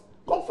Court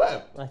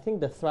confirmed. I think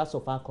the thrust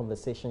of our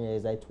conversation here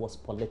is that it was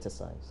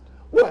politicized.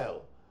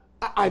 Well,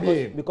 I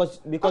mean... Because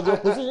the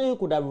opposition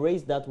could have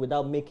raised that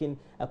without making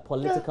a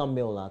political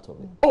meal out of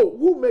it. Oh,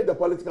 who made the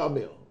political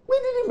meal? We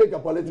didn't make a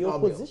political meal.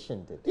 The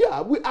opposition did.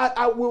 Yeah, we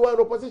were in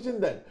opposition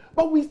then.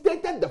 But we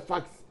stated the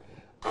facts.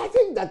 I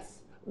think that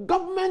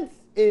governments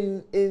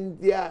in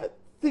their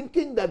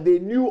thinking that they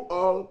knew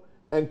all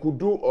and could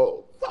do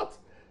all,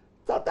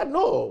 thought that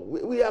no,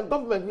 we are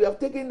government, we have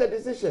taken the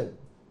decision.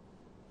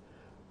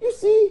 You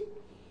see,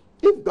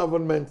 if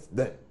governments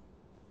then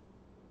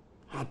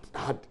had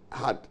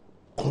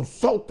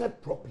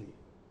consulted properly,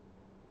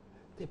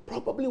 they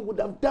probably would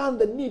have done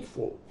the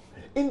needful.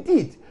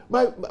 Indeed,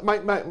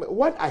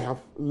 what I have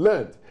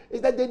learned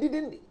is that they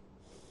didn't,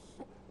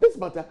 this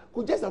matter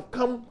could just have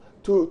come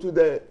to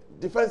the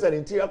Defense and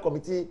Interior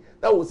Committee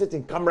that will sit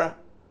in camera,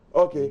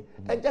 okay,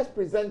 and just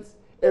present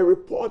a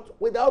report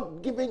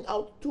without giving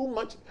out too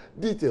much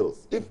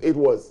details if it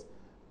was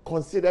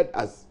considered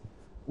as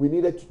we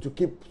needed to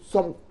keep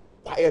some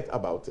quiet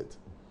about it.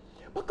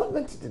 But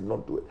government did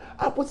not do it.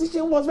 Our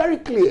position was very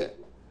clear.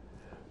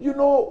 You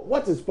know,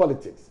 what is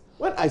politics?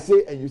 When I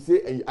say and you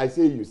say, and I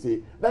say you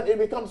say, then it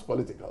becomes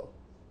political.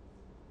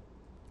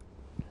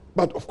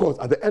 But of course,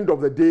 at the end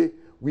of the day,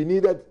 we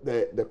needed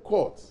the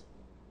courts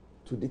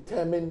to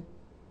determine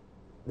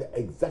the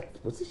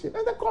exact position.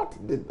 And the court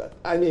did that.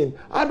 I mean,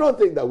 I don't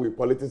think that we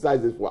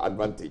politicize this for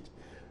advantage.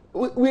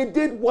 We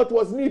did what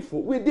was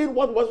needful. We did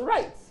what was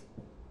right.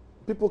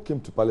 People came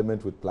to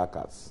parliament with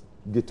placards.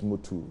 Get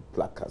Mutu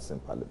placards in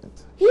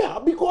parliament. Yeah,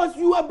 because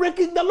you are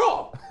breaking the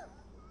law.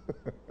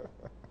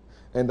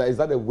 And is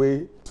that a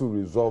way to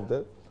resolve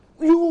that?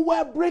 You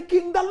were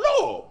breaking the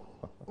law,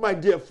 my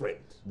dear friend.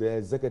 The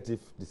executive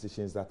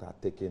decisions that are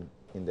taken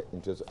in the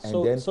interest, So-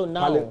 and then so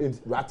now-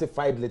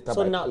 ratified later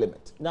So by now-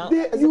 parliament. now-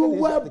 You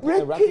were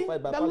Ratified breaking by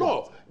the parliament.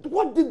 law.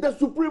 What did the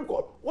Supreme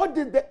Court, what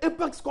did the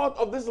apex court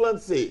of this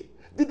land say?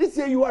 Did it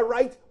say you are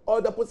right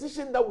or the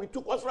position that we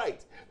took was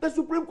right? The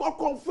Supreme Court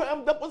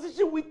confirmed the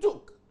position we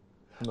took.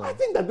 No. I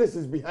think that this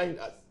is behind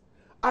us.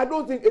 I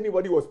don't think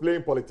anybody was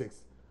playing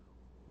politics.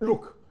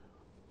 Look,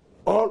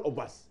 all of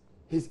us,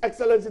 His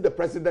Excellency the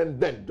President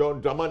then,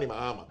 John Dramani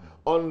Mahama,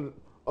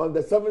 on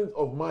the 7th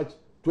of March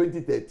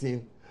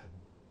 2013,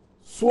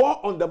 swore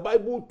on the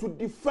Bible to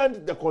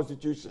defend the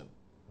Constitution.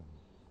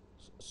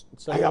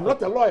 I am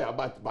not a lawyer,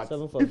 but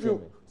 7th of if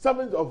you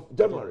 7th of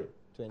January,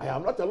 I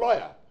am not a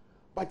lawyer.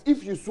 But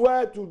if you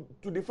swear to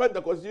defend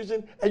the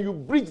Constitution and you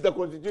breach the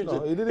Constitution,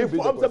 No, he didn't it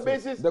breach forms the the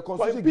basis The for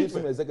Constitution gives him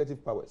impeachment.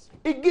 executive powers.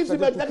 It gives him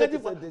So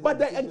executive power, but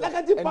the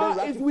executive and power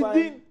then is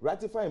within.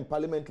 ratify in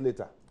parliament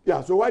later.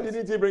 Yeah, so why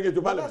didn't he bring it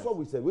to But parliament? that's what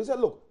we said. We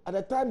said, look, at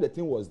the time the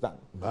thing was done,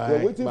 My-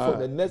 we're waiting for my-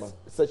 the next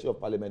session of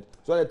parliament,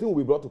 so the thing will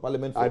be brought to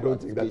parliament. For I don't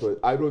think that was.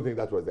 ratification. I don't think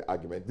that was the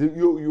argument.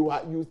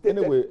 You stated.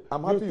 Anyway,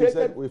 I'm happy you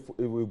said stated-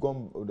 we've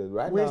gone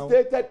right we now.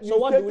 stated. So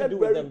you what do we stated do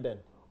with very- them then?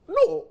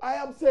 No, I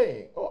am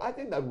saying. Oh, I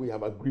think that we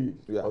have agreed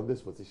on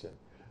this position.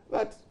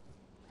 That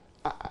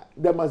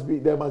there must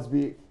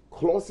be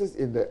clauses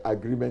in the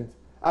agreement.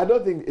 I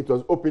don't think it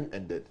was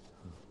open-ended.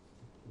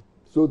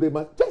 So they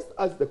must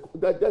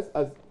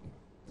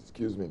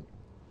excuse me.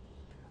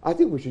 I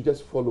think we should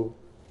just follow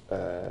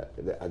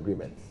the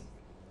agreement.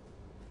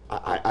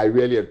 I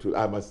really have to.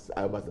 I must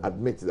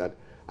admit that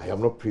I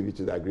am not privy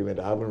to the agreement.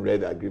 I haven't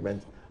read the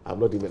agreement. I'm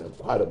not even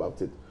inquired about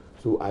it.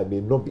 So I may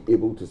not be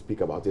able to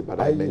speak about it. But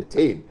I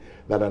maintain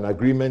that an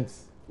agreement,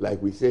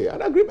 like we say, an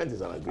agreement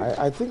is an agreement.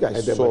 I think I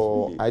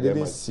saw. I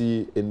didn't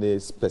see any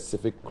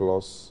specific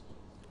clause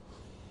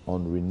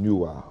on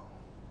renewal.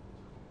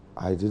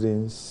 I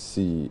didn't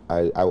see.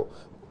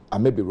 I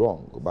may be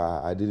wrong,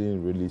 but I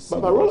didn't really see.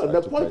 But Roland,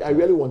 the point I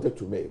really wanted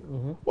to make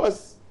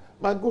was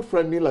my good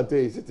friend Nilante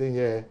is sitting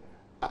here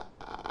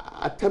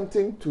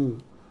attempting to.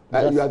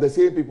 You are the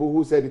same people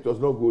who said it was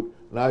not good.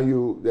 Now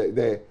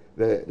the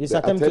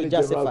Attorney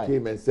General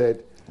came and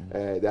said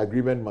the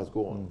agreement must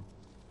go on.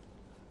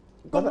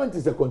 Government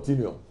is a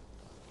continuum.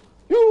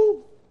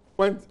 You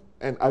went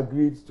and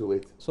agreed to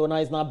it. So now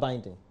it's not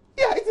binding.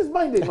 Yeah, it is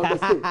binding on the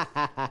state.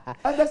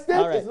 And the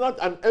state is not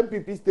an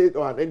MPP state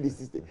or an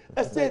NDC state.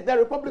 The state, the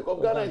Republic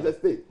of Ghana is a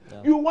state.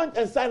 Yeah. You went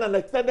and signed an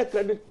extended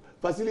credit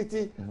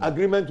facility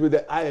agreement with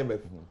the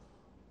IMF.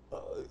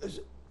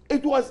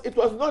 It was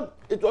not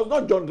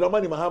John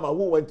Dramani Mahama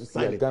who went to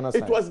sign it.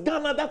 It was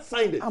Ghana that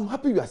signed it. I'm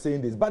happy you are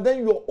saying this, but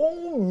then your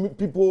own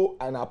people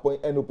and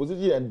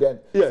opposition and then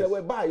say,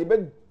 well, bye, you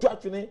better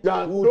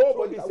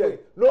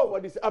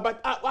nobody said.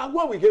 But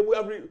when we came, we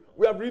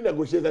have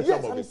renegotiated some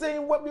of it. Yes, I'm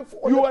saying what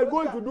before you are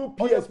going to do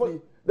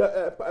PSP.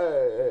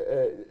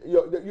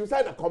 You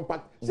signed a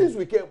compact. Since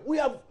we came, we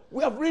have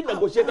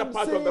renegotiated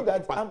part of the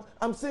compact.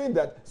 I'm saying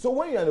that. So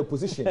when you're in a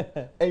position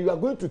and you are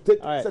going to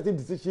take certain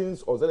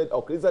decisions or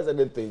criticize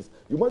certain things,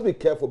 you must be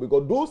careful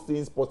because those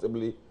things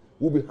possibly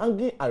will be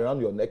hanging around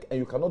your neck and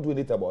you cannot do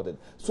anything about it.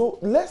 So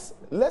let's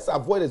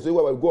avoid this way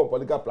where we go on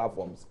political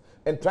platforms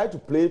and try to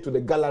play to the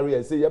gallery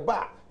and say,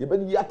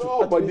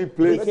 nobody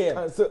plays.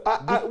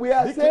 We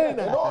are saying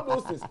that all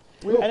those things.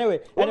 Anyway,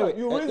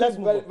 you raise let's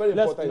this move very on.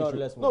 important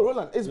issue. No,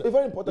 Roland, it's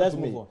very important to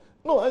me.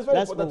 No, it's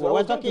very important.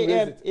 We're talking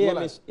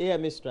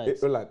AMA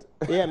strikes. Roland.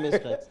 AMA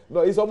strikes.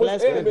 No, it's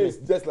almost AMA is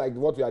just like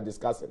what we are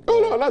discussing. No,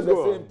 let's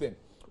go. The same thing.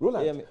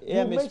 Roland,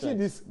 you mentioned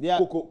this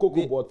cocoa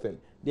board thing.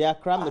 The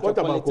Accra What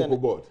about cocoa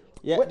board?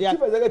 Yeah, when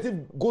Chief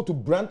Executive go to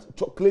brand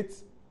chocolate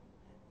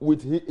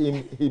with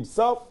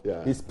himself,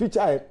 his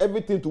picture and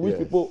everything to which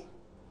people.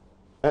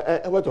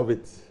 What of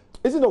it?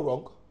 Is it not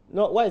wrong?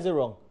 No, why is it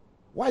wrong?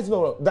 Why is it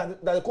not wrong?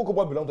 That the cocoa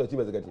board belongs to the Chief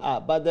Executive.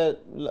 But the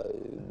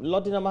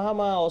Lordina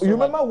Mahama also. You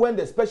remember when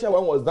the special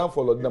one was done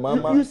for Lordina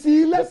Mahama? You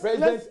see, the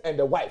president and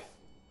the wife.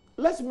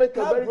 Let's make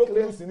a very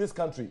clear in this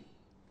country.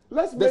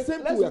 Let's make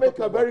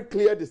a very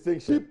clear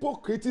distinction. People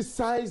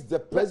criticize the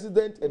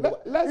president and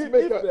let's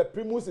make the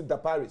primus inter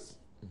pares,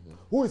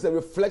 who is a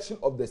reflection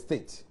of the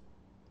state.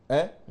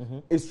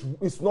 It's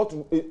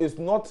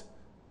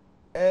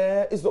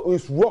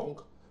wrong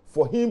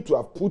for him to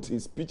have put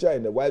his picture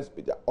and the wife's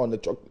picture on the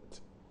chocolate.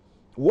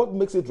 What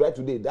makes it right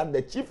today that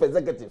the chief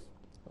executive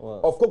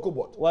of Cocoa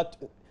Board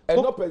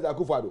and not President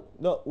Akufo-Addo.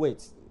 No,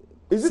 wait.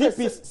 Is it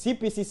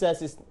CPC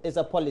says it's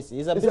a policy.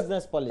 It's a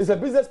business policy. It's a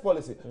business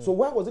policy. So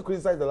why was it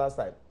criticized the last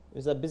time?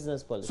 It's a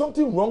business policy.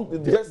 Something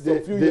wrong just a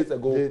few years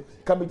ago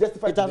can be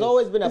justified. It has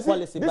always been a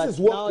policy, but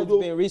now it's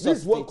been resuscitated. This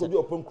is what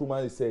Kojo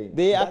Oppong-Nkrumah is saying.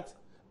 That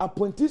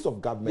appointees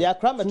of government, the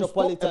Accra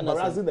Metropolitan stop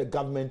embarrassing the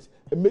government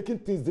and making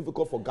things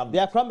difficult for government.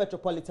 The Accra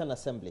Metropolitan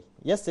Assembly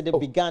yesterday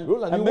began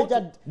Roland, a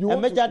major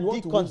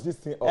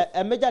decongestion.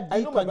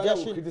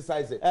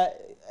 Criticize it.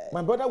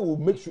 My brother will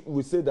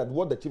will say that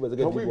what the chief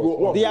executive did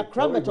was wrong. The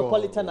Accra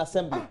Metropolitan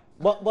Assembly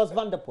was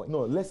Van der Point.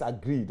 No, let's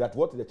agree that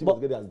what the chief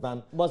executive has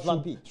done was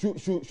Van P. Should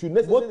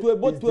necessarily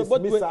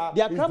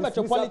The Accra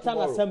Metropolitan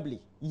Assembly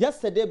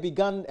yesterday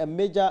began a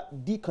major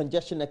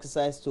decongestion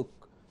exercise to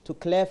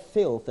clear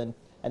filth and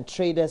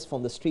traders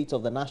from the streets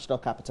of the national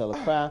capital,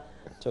 Accra,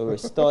 to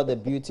restore the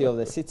beauty of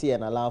the city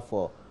and allow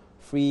for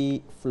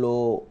free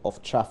flow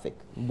of traffic,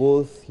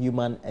 both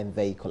human and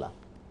vehicular.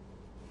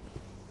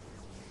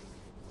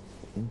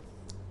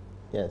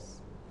 Yes.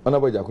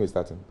 Honorable Jakun is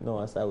starting. No,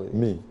 I start with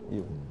me.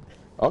 You.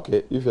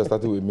 Okay, if you're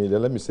starting with me,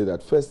 then let me say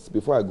that first,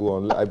 before I go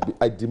on,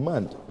 I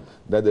demand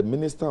that the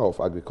Minister of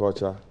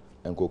Agriculture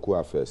and Cocoa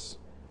Affairs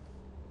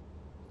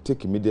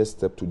take immediate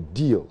step to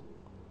deal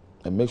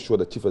and make sure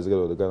the chief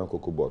executive of the Ghana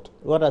Cocoa Board.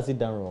 What has he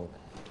done wrong?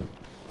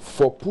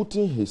 For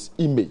putting his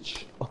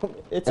image.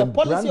 It's a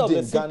policy of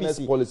the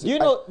CPC. Policy. Do you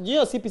know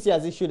CPC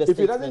has issued a statement? If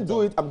he doesn't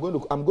do it, I'm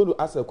going to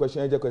ask a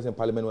question in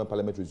Parliament when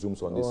Parliament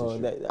resumes on this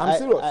issue. I'm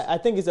serious. I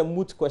think it's a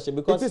moot question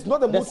because it is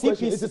not a moot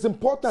question. It is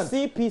important.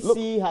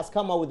 CPC has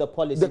come out with a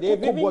policy. The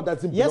Cocoa Board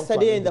doesn't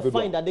yesterday in the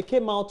finder, they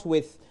came out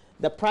with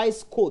the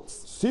price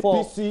quotes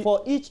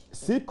for each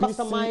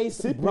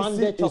customized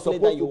branded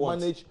chocolate that you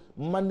want.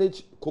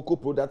 Manage cocoa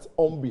products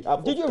on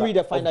behalf Did you read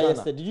the finder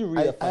yesterday? Did you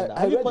read the finder?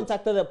 Have you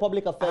contacted the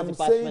Public Affairs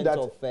Department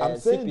of CPC? I'm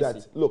saying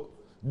that, look,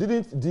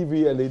 didn't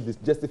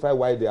DVLA justify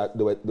why they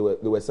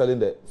were selling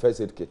the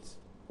first aid kits?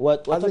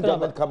 What has the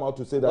government come out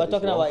to say that? We're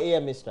talking about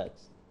AMA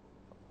strikes.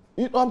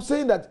 You know, I'm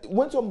saying that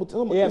when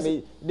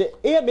the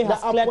AMA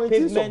has cleared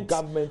pavement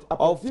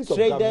of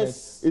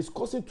traders is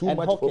causing too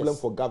much problem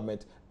for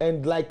government.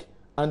 And like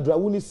Andra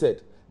Wuni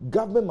said,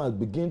 government must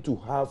begin to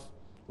have.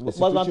 But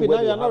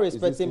now you're not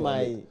respecting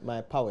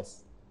my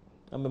powers.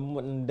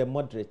 I'm the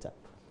moderator.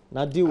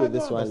 Now deal with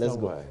this one. Let's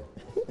go.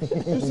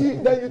 You see,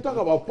 then you talk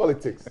about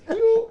politics.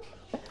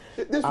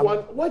 This one,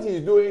 what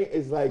he's doing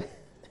is like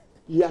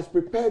he has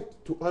prepared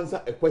to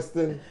answer a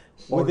question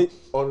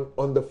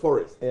on the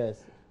forest.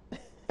 Yes.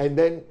 And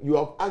then you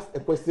have asked a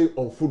question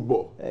on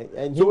football.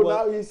 So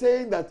now he's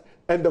saying that,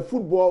 and the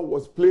football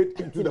was played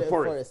into the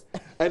forest.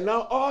 And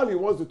now all he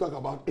wants to talk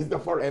about is the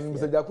forest. And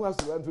Mr. Jakun has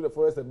to run to the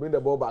forest and bring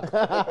the ball back.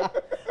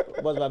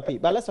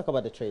 But let's talk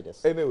about the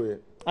traders. Anyway.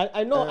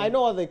 I know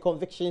all the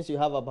convictions you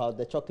have about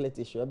the chocolate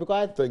issue.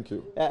 Because thank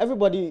you.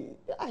 Everybody,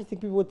 I think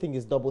people think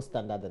it's double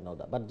standard and all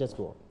that. But just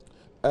go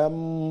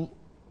on.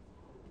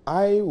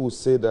 I would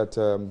say that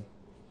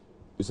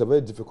it's a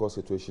very difficult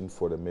situation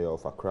for the mayor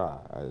of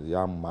Accra, a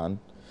young man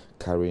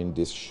carrying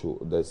this show.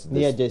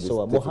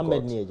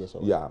 Mohammed Nia-Jessowa.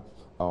 Yeah,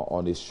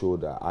 on his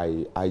shoulder.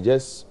 I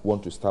just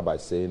want to start by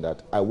saying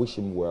that I wish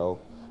him well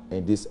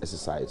in this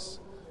exercise.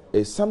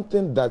 It's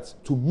something that,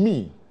 to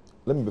me,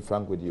 let me be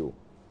frank with you,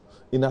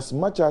 in as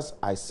much as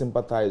I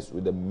sympathize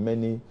with the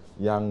many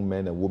young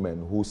men and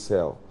women who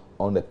sell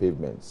on the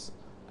pavements,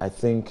 I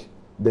think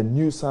the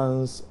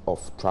nuisance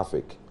of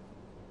traffic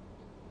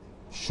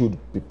should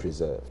be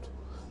preserved.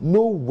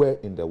 Nowhere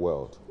in the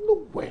world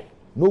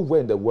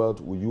in the world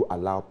will you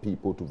allow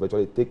people to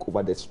virtually take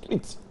over the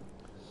streets.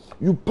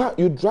 You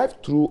drive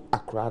through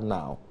Accra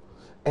now,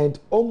 and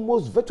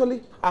almost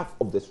virtually half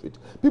of the street,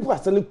 people are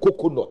selling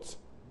coconuts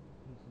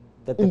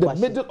in the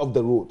middle of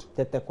the road.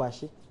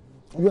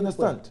 You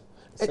understand?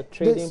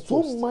 There's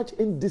so much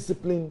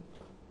indiscipline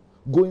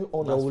going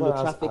on as far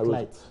as traffic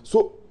lights.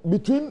 So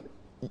between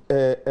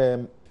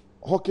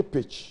hockey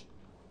pitch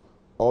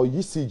or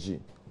UCG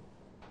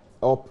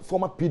or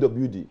former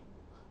PWD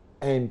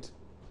and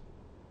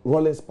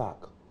Rollins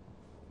Park,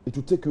 it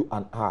will take you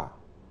an hour.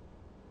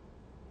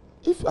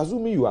 If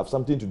assuming you have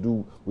something to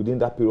do within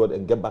that period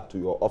and get back to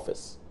your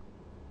office.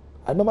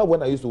 I remember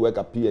when I used to work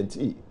at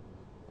PNT.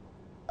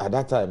 At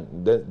that time,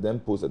 then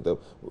posted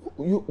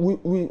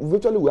we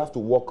virtually have to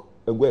walk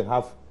and go and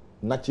have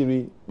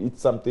naturally eat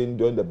something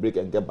during the break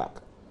and get back.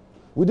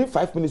 Within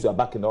 5 minutes, you are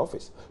back in the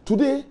office.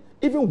 Today,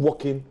 even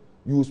walking,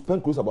 you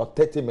spend close about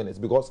 30 minutes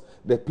because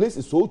the place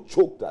is so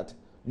choked that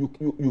you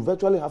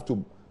virtually have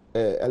to,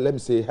 let me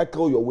say,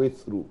 heckle your way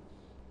through.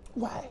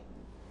 Why?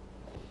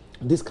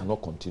 This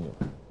cannot continue.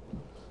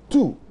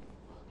 2,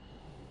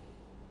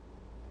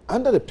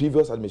 under the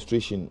previous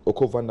administration,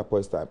 Oko Van der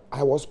Poel's time,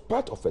 I was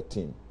part of a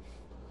team.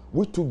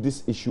 We took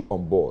this issue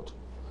on board.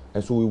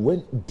 And so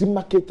we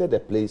demarcated a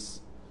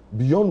place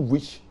beyond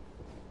which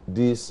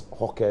these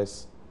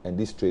hawkers and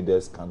these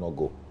traders cannot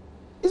go.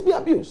 It's been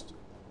abused.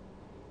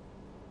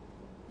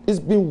 It's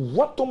been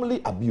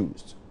wantonly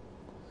abused.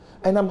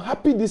 And I'm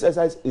happy this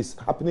exercise is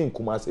happening in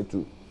Kumasi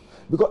too.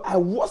 Because I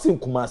was in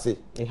Kumasi.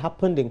 It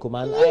happened in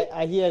Kumasi.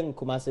 I hear in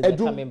Kumasi they're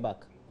coming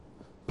back.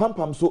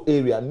 Pampamso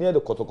area near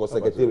the Kotoko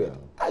Secretariat.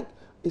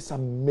 It's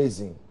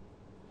amazing.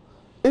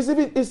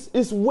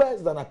 It's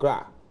worse than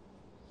Accra.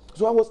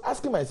 So I was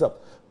asking myself,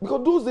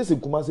 because those days in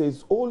Kumasi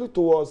it's only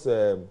towards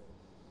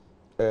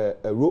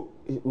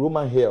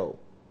Roman Hill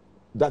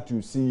that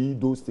you see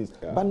those things.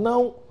 Yeah. But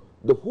now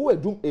the whole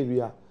Edum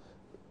area,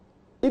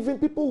 even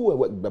people who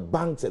work the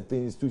banks and the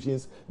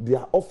institutions,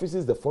 their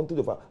offices, the frontage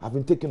of have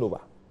been taken over.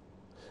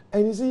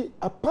 And you see,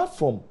 apart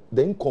from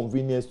the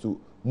inconvenience to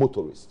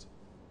motorists,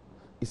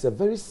 it's a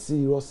very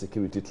serious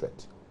security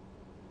threat.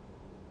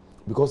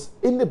 Because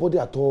anybody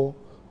at all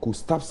could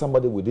stab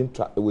somebody within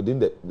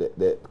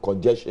the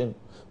congestion,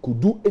 could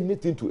do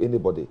anything to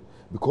anybody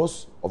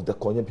because of the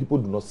congestion people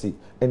do not see.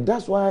 And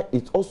that's why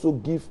it also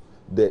gives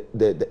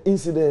the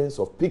incidence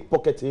of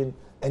pickpocketing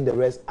and the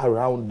rest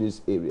around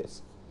these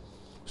areas.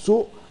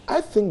 So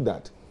I think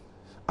that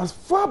as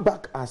far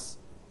back as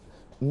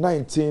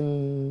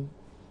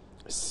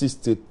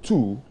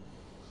 1962,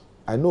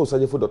 I know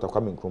Sajefo Dr.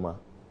 Kwame Nkrumah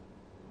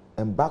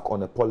embarked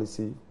on a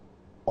policy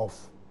of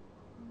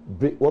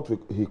he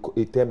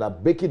termed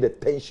that breaking the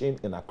tension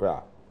in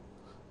Accra.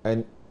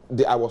 And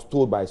I was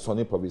told by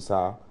Sonny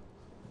Provisa,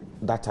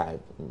 that time,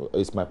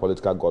 it's my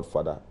political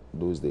godfather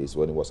those days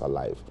when he was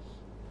alive.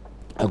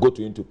 I go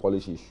to him to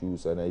polish his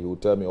shoes and he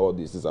would tell me all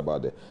this is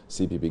about the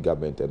CPP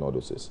government and all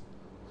those things.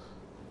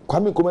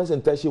 Kwame Nkrumah's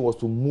intention was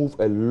to move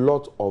a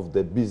lot of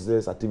the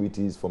business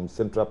activities from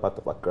central part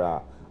of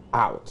Accra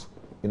out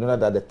in order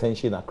that the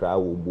tension in Accra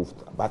will move.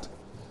 But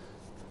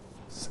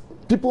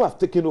people have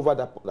taken over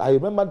that. I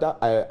remember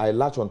that I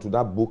latched onto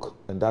that book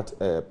and that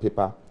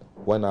paper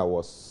when I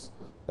was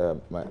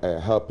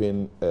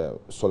helping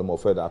Solomon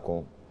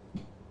Fedakon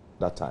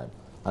that time,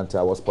 until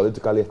I was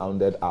politically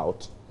hounded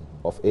out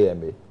of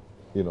AMA,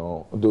 you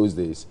know, those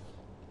days.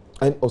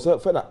 And also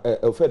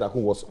Fedakon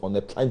was on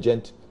a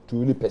tangent to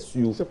really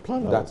pursue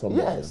that.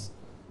 Yes,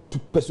 to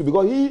pursue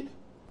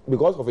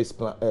because of his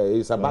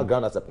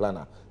background as a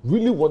planner,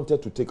 really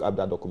wanted to take up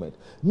that document.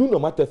 Nuno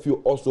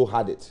Matthew also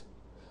had it.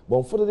 But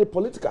unfortunately,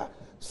 political.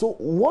 So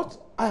what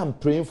I am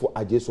praying for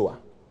Ajesoa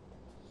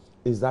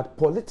is that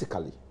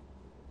politically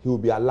he will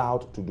be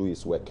allowed to do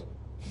his work.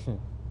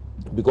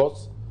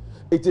 Because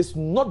it is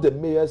not the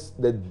mayors,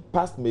 the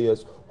past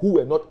mayors, who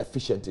were not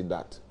efficient in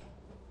that.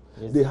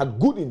 Yes. They had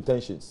good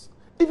intentions.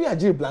 Even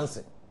Ajiri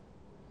Blanson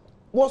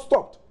was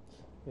stopped.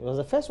 He was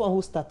the first one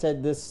who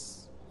started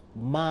this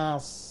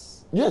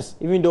mass. Yes.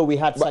 Even though we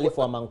had Salif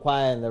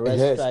Amankwa and the rest,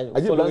 yes.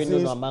 following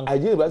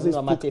Ajiri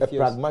Blanson took a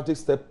pragmatic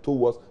step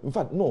towards. In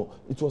fact, no,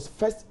 it was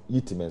first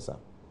Yiti Mensah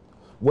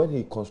when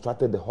he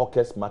constructed the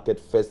Hawkers Market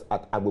first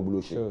at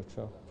Agbobulushi.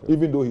 Sure.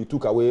 Even though he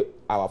took away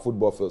our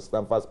football field,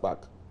 Stamford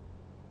Park,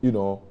 you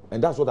know,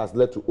 and that's what has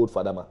led to Old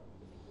Fadama.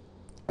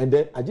 And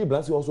then Ajiri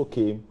Blanson also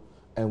came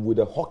and with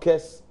the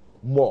Hawkers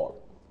Mall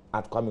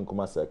at Kwame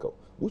Nkrumah Circle,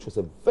 which was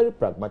a very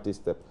pragmatic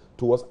step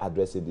towards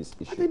addressing this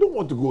issue. But they don't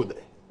want to go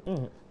there.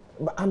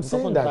 But I'm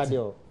saying that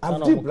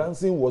Ajiri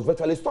Blanson was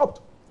virtually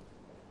stopped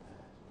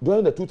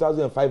during the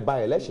 2005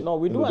 by-election. No,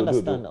 we do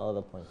understand all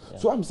the points. Yeah.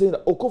 So I'm saying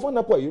that Okofa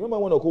Napua, you remember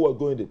when Oko was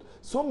going in,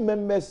 some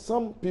members,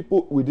 some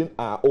people within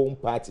our own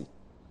party,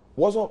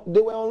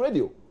 they were on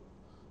radio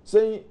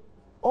saying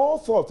all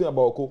sorts of things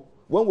about Oko.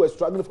 When we're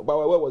struggling for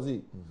power, where was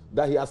he?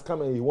 That he has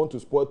come and he wants to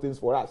spoil things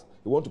for us.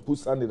 He wants to put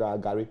sand in our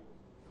Gary.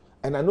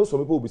 And I know some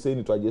people will be saying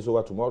it to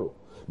Ajesowa tomorrow.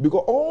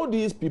 Because all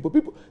these people,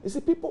 you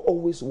see, people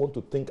always want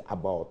to think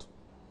about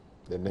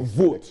the next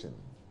vote election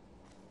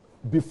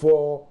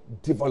before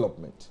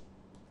development.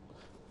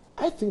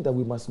 I think that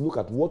we must look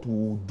at what we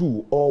will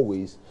do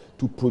always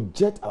to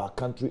project our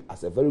country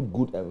as a very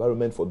good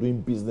environment for doing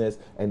business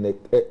and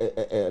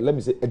let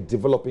me say a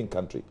developing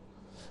country.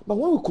 But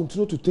when we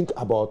continue to think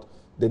about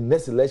the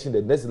next election,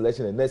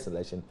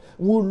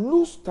 we'll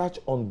lose touch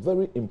on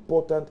very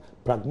important,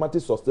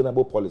 pragmatic,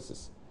 sustainable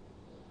policies.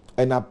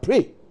 And I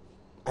pray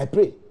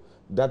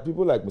that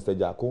people like Mr.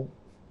 Jackson,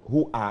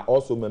 who are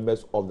also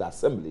members of the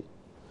assembly,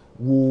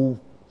 will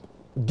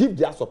give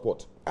their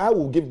support. I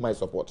will give my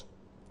support,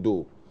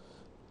 though.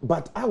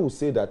 But I will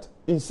say that,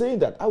 in saying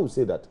that, I will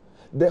say that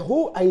the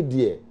whole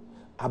idea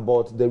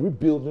about the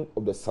rebuilding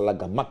of the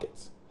Salaga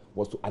market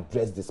was to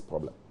address this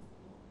problem.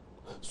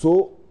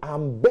 So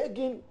I'm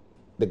begging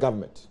the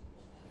government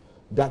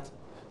that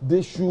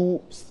they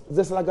should,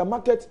 the Salaga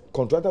market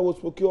contractor was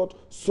procured,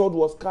 sword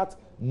was cut,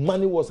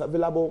 money was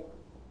available.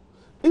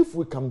 If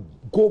we can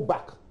go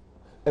back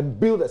and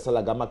build a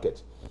Salaga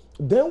market,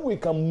 then we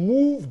can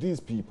move these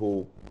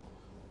people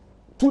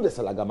to the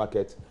Salaga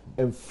market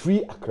and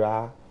free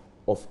Accra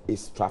of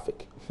its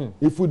traffic.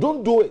 If we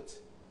don't do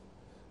it,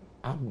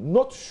 I'm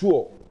not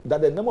sure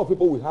that the number of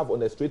people we have on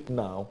the street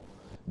now,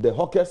 the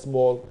Hawkers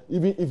Mall,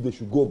 even if they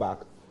should go back,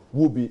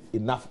 will be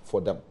enough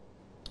for them.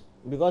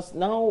 Because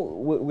now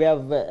we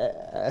have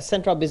a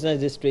central business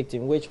district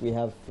in which we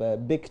have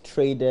big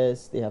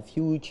traders, they have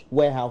huge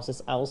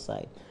warehouses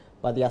outside.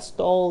 But their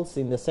stalls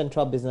in the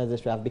central business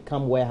district have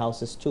become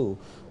warehouses too.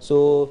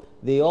 So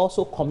they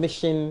also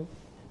commission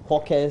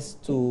hawkers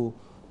to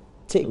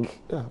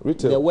take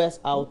retail. the wares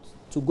out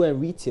to go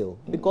and retail,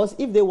 because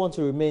if they want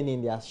to remain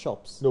in their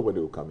shops, nobody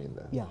will come in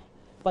there. Yeah,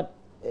 but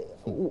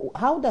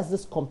how does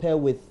this compare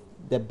with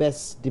the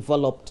best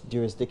developed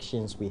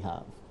jurisdictions we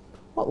have?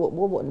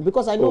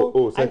 Because I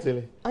know.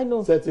 Certainly. I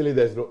know. Certainly,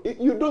 there's no.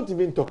 You don't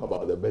even talk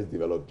about the best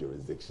developed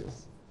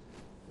jurisdictions.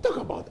 Talk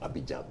about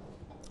Abidjan.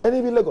 And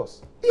even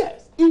Lagos.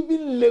 Yes,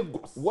 even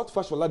Lagos. What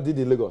Fashola did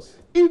in Lagos?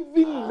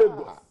 Even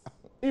Lagos.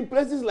 In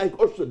places like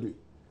Oshodi.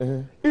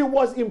 It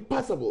was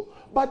impossible.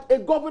 But a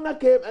governor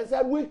came and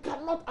said, we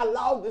cannot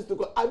allow this to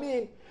go. I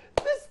mean,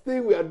 this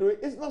thing we are doing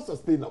is not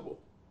sustainable.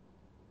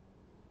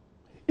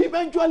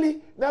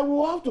 Eventually, now we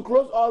will have to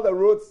close all the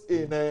roads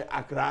in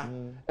Accra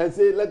and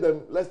say,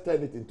 let's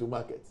turn it into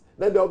markets.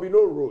 Then there will be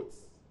no roads.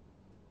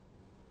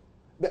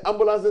 The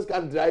ambulances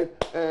can't drive,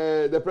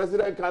 the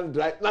president can't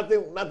drive,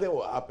 nothing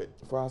will happen.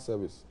 Fire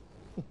service.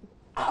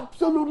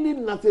 Absolutely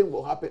nothing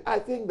will happen. I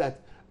think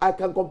that I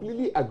can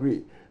completely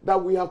agree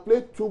that we have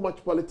played too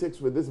much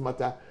politics with this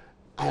matter.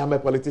 I am a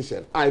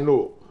politician. I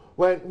know.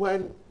 When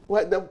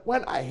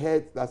I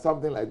heard that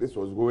something like this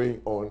was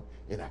going on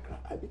in Accra,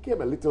 I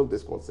became a little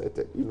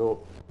disconcerted. You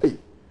know, hey,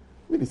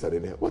 Minister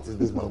Dene, what is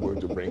this man going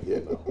to bring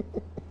here now?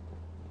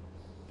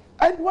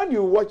 And when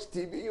you watch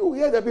TV, you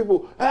hear the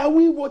people,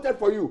 we voted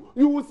for you.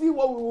 You will see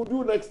what we will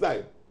do next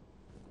time.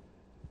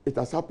 It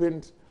has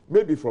happened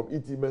maybe from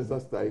E.T.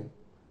 Mensah's time.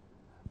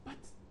 But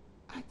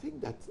I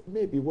think that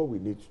maybe what we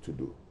need to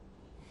do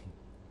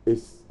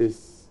is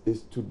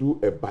to do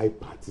a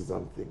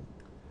bipartisan thing.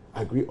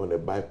 Agree on a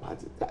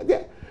bipartisan.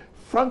 Yeah,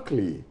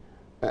 frankly,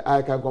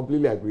 I can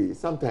completely agree.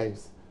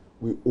 Sometimes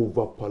we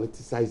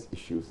over-politicize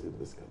issues in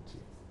this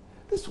country.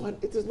 This one,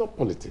 it is not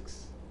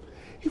politics.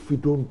 If we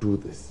don't do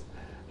this,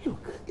 look,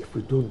 if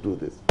we don't do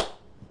this,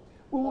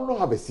 we will not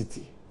have a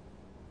city.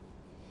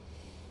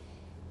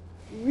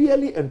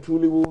 Really and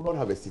truly, we will not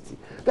have a city.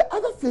 The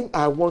other thing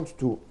I want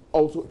to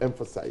also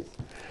emphasize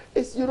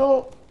is, you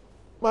know,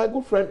 my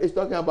good friend is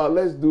talking about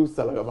let's do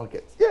Salaga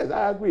markets. Yes,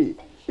 I agree.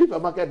 If a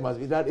market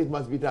must be done, it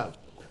must be done.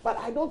 But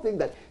I don't think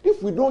that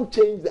if we don't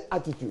change the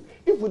attitude,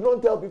 if we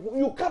don't tell people,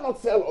 you cannot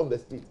sell on the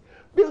street,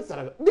 build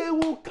Salaga, they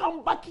will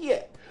come back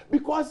here.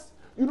 Because,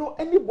 you know,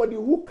 anybody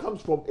who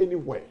comes from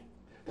anywhere,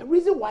 the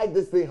reason why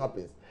this thing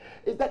happens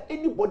is that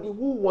anybody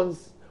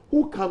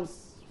who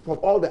comes from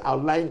all the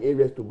outlying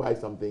areas to buy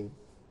something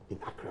in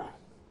Accra,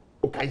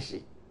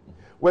 Okanshi,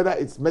 whether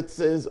it's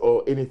medicines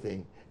or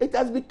anything, it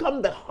has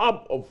become the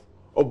hub of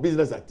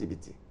business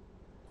activity.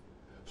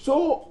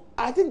 So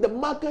I think the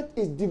market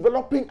is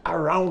developing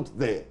around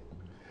there.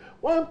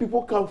 When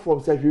people come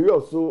from Sefiri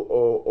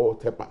or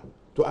Tepa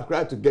to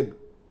Accra to get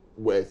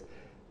wares,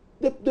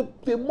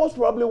 they most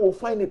probably will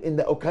find it in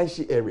the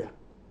Okanshi area.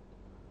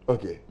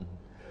 Okay.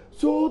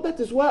 So that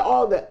is why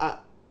all the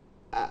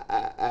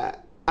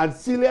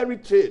ancillary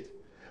trade.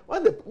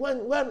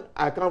 When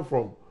I come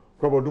from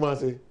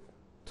Krobodumase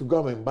to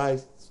go and buy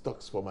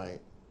stocks for my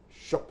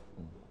shop,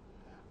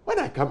 when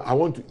I come, I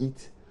want to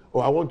eat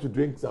or I want to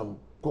drink some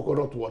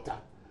coconut water.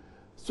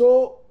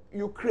 So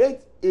you create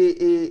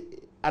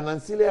an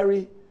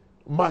ancillary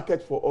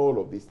market for all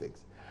of these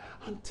things.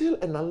 Until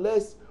and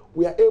unless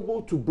we are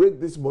able to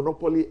break this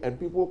monopoly and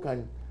people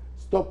can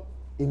stop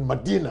in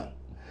Medina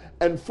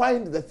and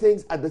find the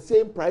things at the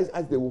same price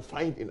as they will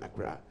find in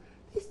Accra,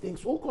 these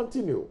things will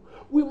continue.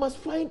 We must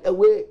find a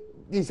way,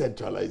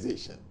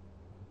 decentralization.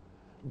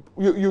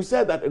 You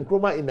said that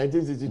Nkrumah in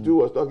 1962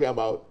 was talking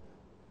about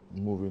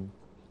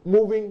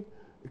reducing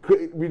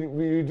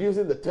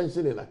the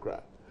tension in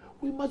Accra.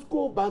 We must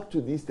go back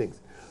to these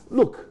things.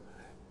 Look,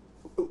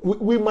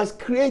 we must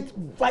create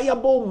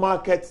viable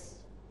markets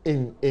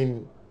in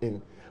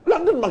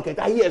London market.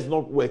 I hear it's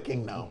not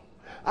working now.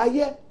 I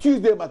hear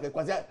Tuesday market,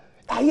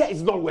 I hear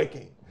it's not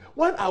working.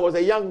 When I was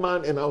a young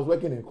man and I was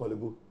working in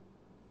Kolebu,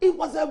 it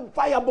was a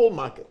viable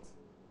market.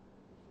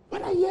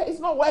 But I hear it's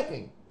not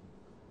working.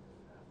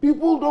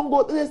 People don't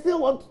go, they still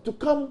want to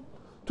come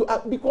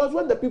to, because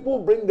when the people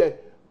bring the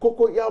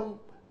cocoyam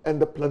and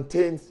the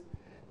plantains,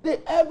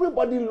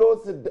 everybody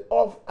loads it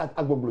off at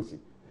Agboglosi.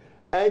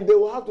 And they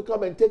will have to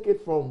come and take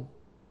it from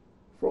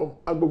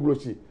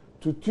Agboglosi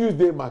to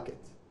Tuesday market.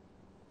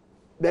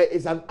 There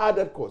is an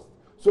added cost.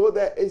 So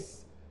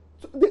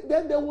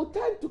then they will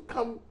tend to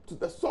come to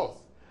the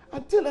source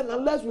until and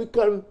unless we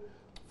can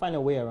find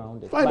a way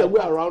around it. All of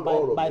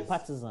this.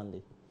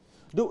 Bipartisanly.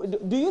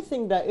 Do you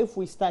think that if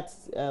we start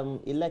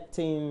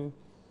electing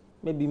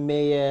maybe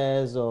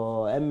mayors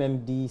or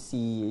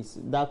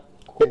MMDCs, that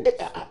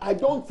I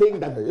don't think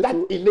that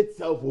in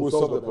itself will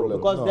solve the problem.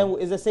 Because then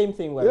it's the same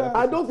thing.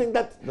 I don't think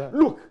that.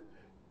 Look,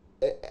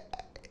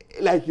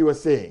 like you were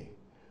saying,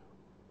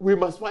 we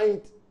must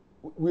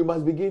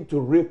begin to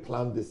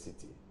replan the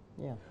city.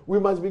 Yeah. We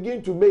must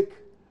begin to make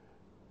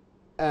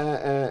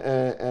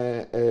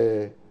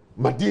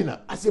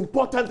Medina as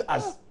important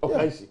as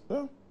Okanshi.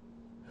 Yeah.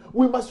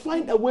 We must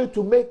find a way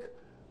to make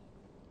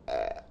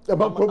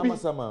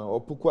Amasama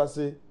or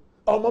Pukwase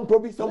or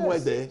Mamprobi somewhere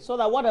there. So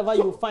that whatever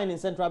you find in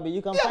Central Bay,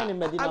 you can find in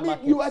Medina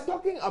market. You are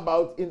talking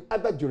about in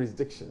other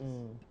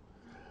jurisdictions.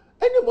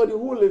 Anybody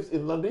who lives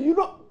in London, you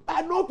know,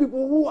 I know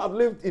people who have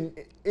lived in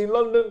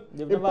London.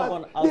 They've in never Paris.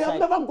 gone They have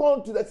outside. never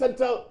gone to the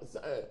central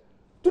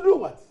to do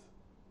what?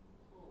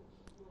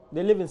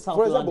 They live in South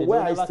For example,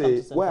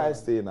 London. where I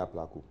stay in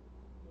Aplaku,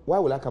 why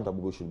will I come to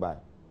Abuja buy?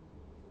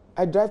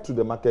 I drive to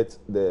the market,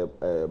 the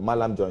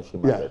Malam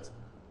Junction market,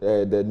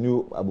 the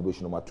new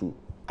Abuja number 2.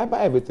 I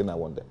buy everything I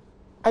want there.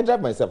 I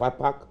drive myself. I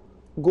park,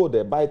 go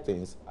there, buy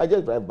things. I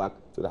just drive back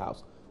to the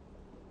house.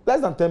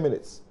 Less than 10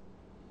 minutes.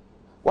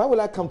 Why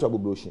will I come to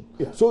Abuja?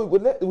 Yeah. So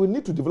we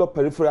need to develop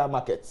peripheral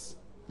markets.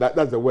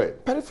 That's the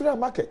word. Peripheral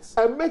markets.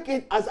 And make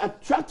it as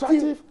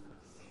attractive.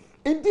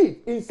 Indeed,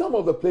 in some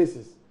of the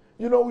places,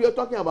 we are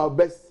talking about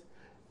best.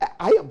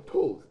 I am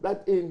told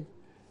that the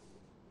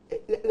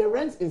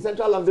rents in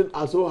central London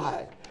are so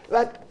high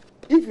that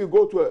if you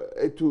go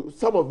to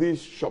some of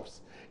these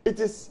shops, it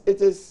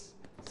is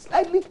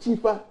slightly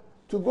cheaper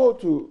to go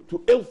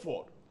to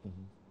Ilford.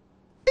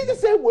 In the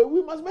same way,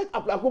 we must make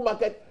Aplaku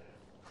Market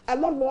a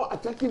lot more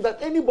attractive than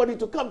anybody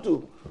to come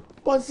to.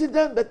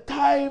 Consider the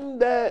time,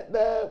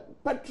 the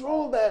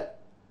petrol,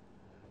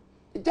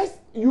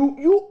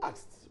 you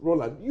asked,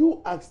 Roland,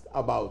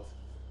 about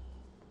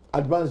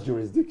advanced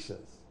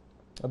jurisdictions.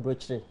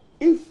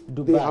 If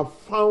Dubai. they have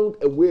found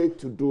a way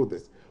to do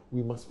this,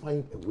 we must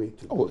find a way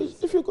to do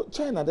this. If you go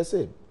China, the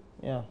same.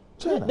 Yeah.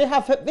 China. They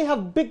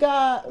have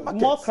bigger,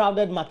 more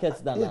crowded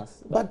markets than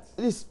us. But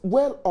it's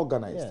well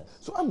organized. Yes.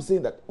 So I'm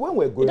saying that when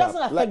we're growing It up,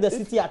 doesn't affect the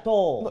city at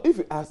all. No, if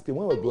you ask him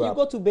when we're growing You up,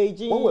 go to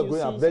Beijing, when we're you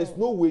growing see up, there is some-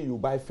 no way you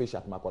buy fish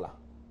at Makola.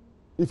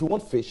 If you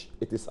want fish,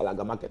 it is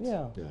Salaga Market.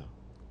 Yeah.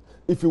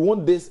 If you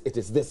want this, it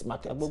is this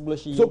market.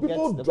 Agbogboshi, So you get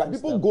the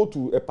people food go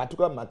to a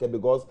particular market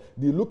because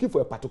they're looking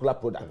for a particular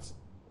product.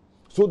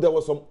 So there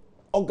was some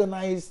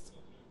organized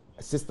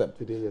system.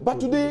 But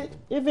today,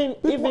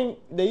 even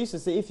they used to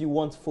say if you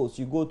want food,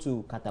 you go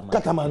to Katamanto.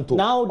 Katamanto.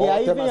 Now they Or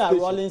are even Tema a Station.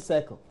 rolling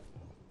circle.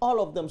 All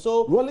of them.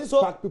 So Rolling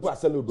Park, people are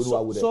selling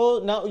Oberuwa with them. So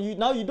now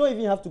you don't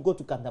even have to go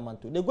to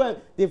Katamanto. They go and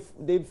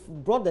they've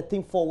brought the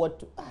thing forward.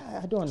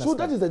 I don't understand. So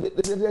that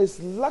is there is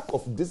lack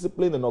of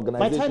discipline and My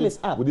organization time is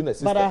up, within a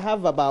system. but I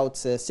have about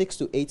 6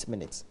 to 8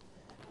 minutes.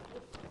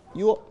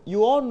 You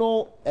all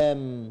know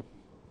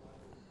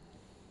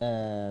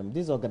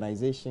this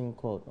organization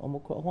called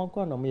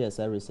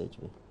Research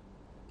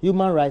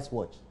Human Rights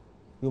Watch.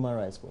 Human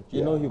Rights Watch.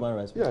 You know Human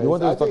Rights Watch. Yeah, You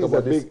want to I talk think it's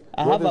about a this? big-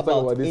 I You want have to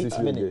talk about this 8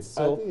 issue minutes.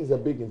 I So think it's a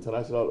big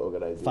international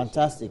organization.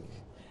 fantastic.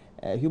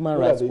 Human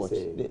What Rights are they Watch.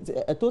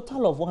 saying? A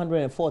total of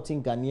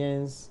 114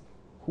 Ghanaians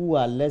who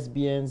are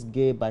lesbians,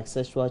 gay,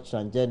 bisexual,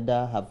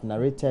 transgender have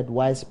narrated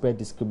widespread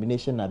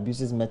discrimination and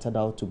abuses meted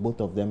out to both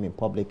of them in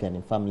public and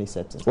in family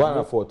settings.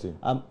 114.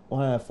 I'm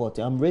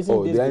 140. I'm raising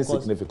Oh, this they are because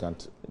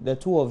insignificant. the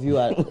two of you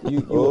are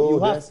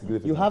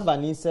you have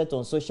an insert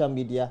on social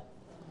media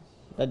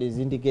that is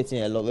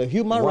indicating a lot. The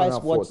Human Rights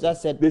Watch 140. that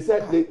said They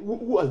said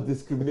who has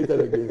discriminated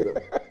against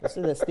them? this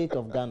is the state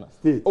of Ghana.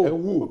 State. And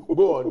who?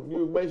 Go on.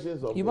 You mentioned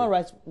something. Human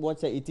Rights Watch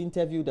said it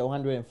interviewed the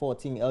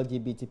 114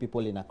 LGBT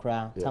people in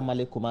Accra,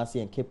 Tamale,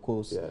 Kumasi, and Cape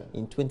Coast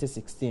in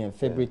 2016 and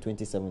February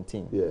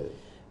 2017. Yeah.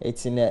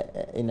 It's in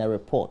a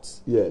report.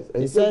 Yes.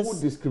 And It it says says-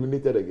 who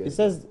discriminated against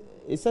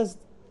It says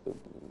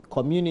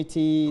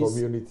communities,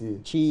 community,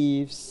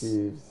 chiefs,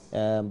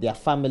 their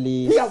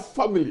families. their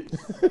families,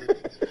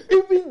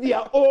 even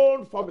their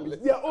own families,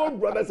 their own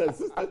brothers and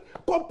sisters,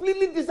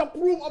 completely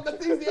disapprove of the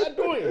things they are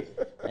doing.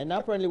 And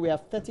apparently we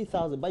have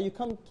 30,000, but you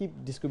can't keep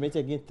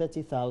discriminating against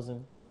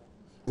 30,000.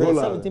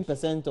 Roland.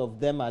 17% of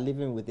them are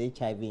living with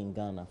HIV in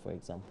Ghana, for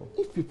example.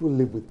 If people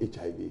live with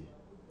HIV,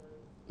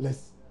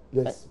 let's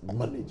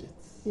manage it.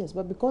 Yes,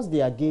 but because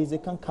they are gays, they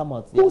can't come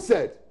out. Who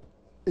said?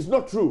 It's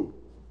not true.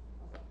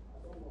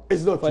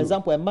 It's not For true.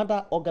 example, a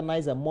mother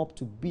organized a mob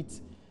to beat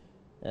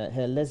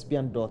her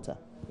lesbian daughter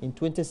in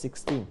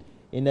 2016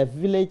 in a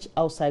village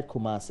outside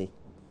Kumasi.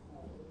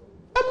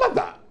 A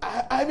mother.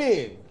 I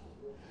mean,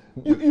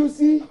 you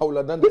see, I would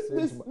have done the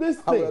same. this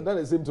I would thing. have done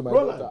the same to my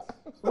Roland, daughter.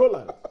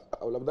 Roland,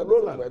 I would have done the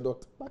same to Roland. my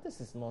daughter. But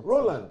this is not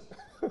Roland.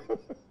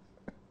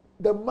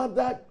 The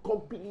mother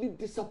completely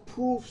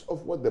disapproves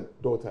of what the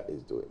daughter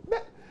is doing.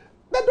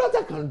 The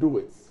daughter can do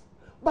it,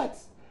 but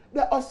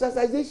the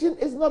ostracization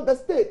is not the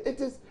state. It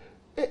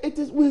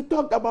is. We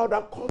talked about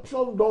our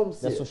cultural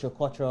norms the here.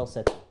 socio-cultural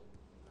setting.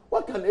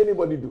 What can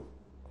anybody do?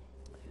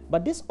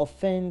 But this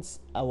offends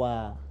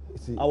our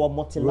See,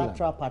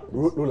 multilateral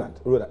partners. Roland,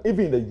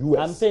 even in the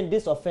US. I'm saying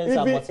this offends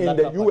our even in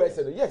the multilateral US,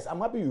 and yes, I'm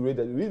happy you read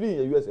that. Even in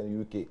the US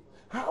and UK,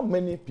 how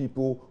many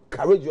people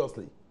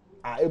courageously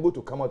are able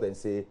to come out and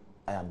say,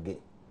 I am gay?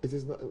 It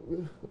is not.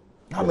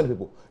 How many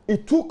people?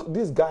 It took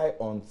this guy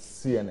on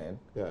CNN.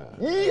 Yeah.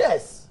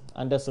 Yes.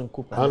 Anderson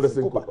Cooper.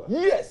 Anderson Cooper.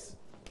 Yes.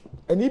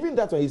 And even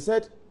that when he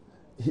said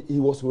he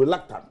was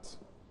reluctant.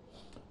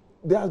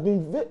 There has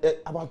been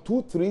about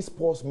 2-3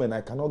 sportsmen,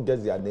 I cannot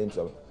guess their names,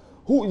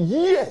 who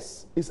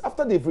it's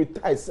after they've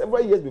retired,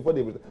 several years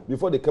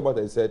before they came out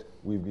and said,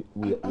 we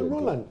And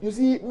Roland, you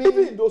see,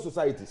 even in those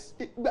societies.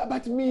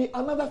 But me,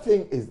 another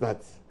thing is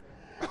that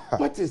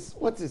what is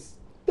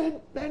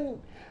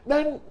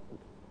then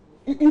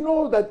you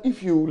know that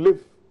if you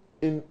live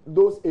in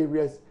those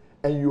areas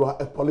and you are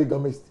a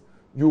polygamist,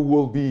 you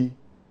will be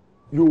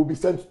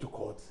sent to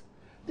court.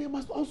 They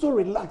must also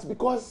relax,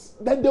 because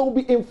then they will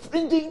be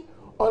infringing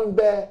on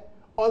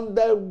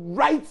the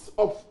rights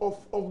of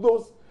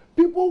those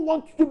people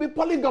want to be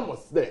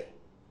polygamous there.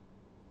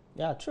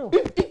 Yeah, true.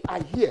 If I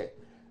hear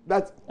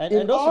that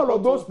and all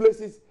of those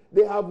places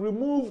they have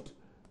removed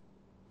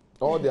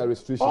all their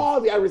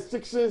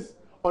restrictions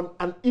on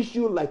an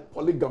issue like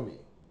polygamy,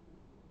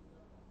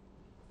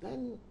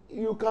 then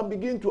you can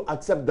begin to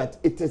accept that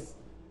it is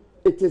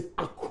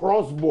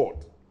across board.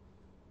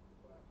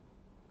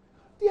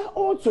 Their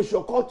own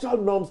socio-cultural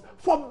norms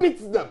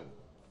forbids them.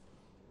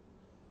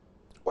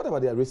 What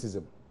about their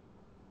racism?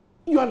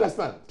 You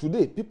understand?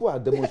 Today, people are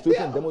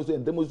demonstrating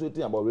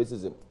about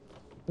racism.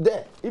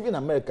 There, even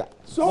America.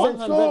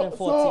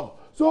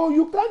 So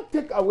you can't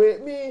take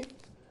away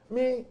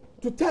me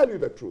to tell you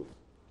the truth.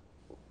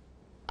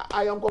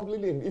 I am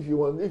completely,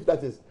 if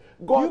that is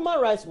God. Human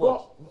Rights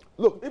Watch.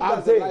 Look, if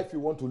that's the life you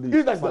want to live.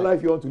 If that's the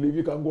life you want to live,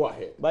 you can go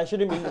ahead. But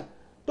shouldn't be.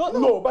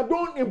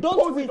 Don't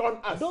impose it on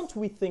us. Don't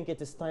we think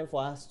it is time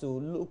for us to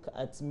look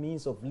at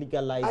means of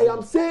legalizing? I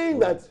am saying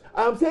that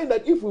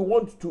if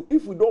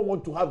we don't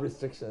want to have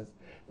restrictions,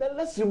 then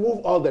let's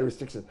remove all the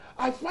restrictions.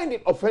 I find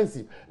it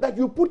offensive that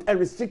you put a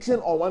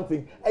restriction on one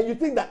thing and you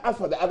think that as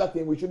for the other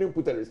thing we shouldn't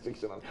put a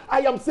restriction on.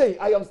 I am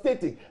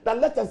stating that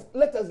let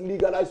us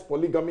legalize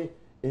polygamy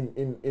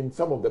in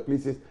some of the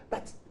places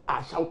that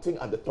are shouting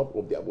at the top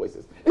of their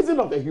voices. Is it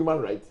not a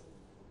human right?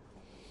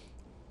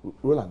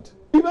 Roland.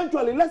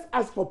 Eventually, let's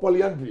ask for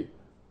polyandry.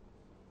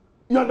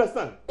 You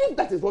understand? If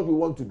that is what we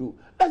want to do,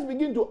 let's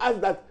begin to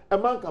ask that a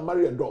man can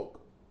marry a dog.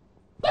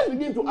 Let's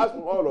begin to ask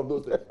for all of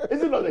those things.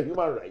 Is it not a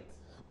human right?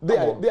 They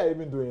are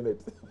even doing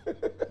it.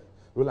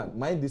 Roland,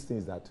 mind this thing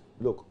is that,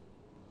 look,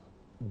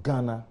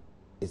 Ghana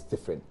is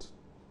different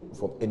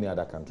from any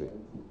other country.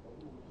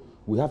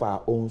 We have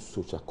our own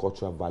social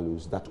cultural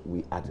values that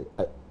we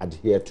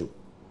adhere to,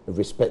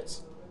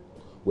 respect.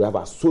 We have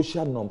our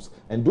social norms,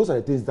 and those are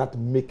the things that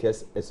make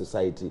us a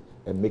society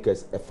and make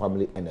us a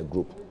family and a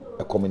group,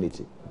 a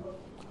community.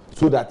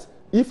 So that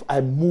if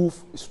I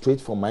move straight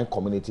from my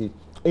community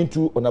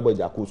into Honorable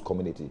Jaku's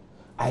community,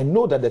 I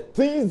know that the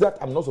things that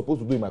I'm not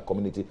supposed to do in my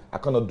community, I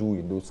cannot do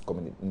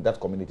in that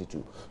community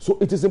too. So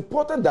it is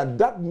important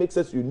that makes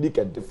us unique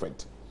and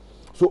different.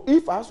 So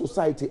if our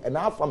society and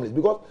our families,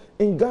 because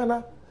in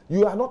Ghana,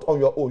 you are not on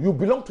your own, you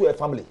belong to a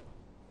family.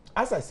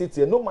 As I sit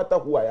here, no matter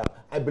who I am,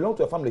 I belong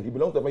to a family, he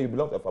belongs to a family, you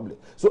belong to a family.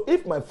 So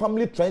if my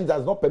family trend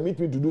does not permit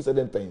me to do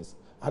certain things,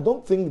 I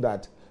don't think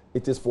that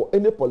it is for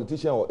any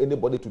politician or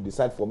anybody to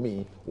decide for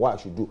me what I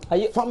should do.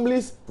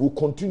 Families will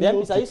continue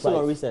to are you still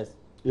on recess?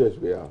 Yes,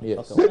 we are.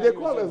 Yes. Okay. They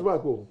call us back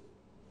home.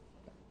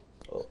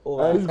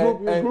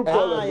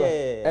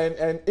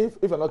 And if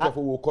you're not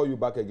careful, we'll call you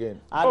back again.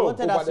 I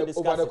wanted us to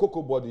discuss over the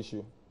cocoa board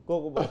issue.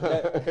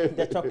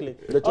 The chocolate.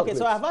 Okay,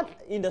 so I've had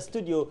in the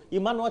studio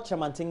Emmanuel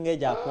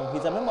Chamantinge.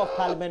 He's a member of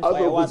parliament for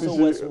Ewaso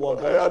West Ward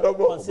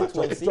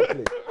constituency.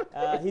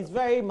 He's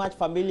very much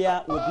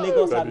familiar with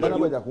Lagos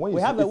Avenue. We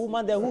have a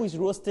woman there who is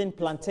roasting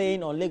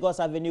plantain on Lagos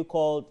Avenue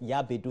called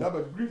Yabedu.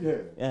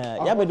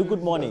 Yabedu,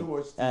 good morning.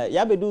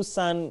 Yabedu's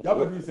son.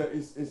 Yabedu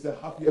is the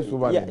happiest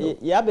woman.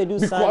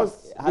 Yabedu's son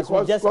has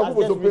just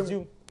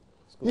resumed.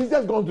 He's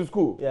just gone to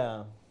school.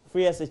 Yeah.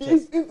 Free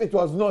SHS. If it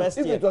was not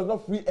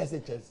free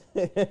SHS,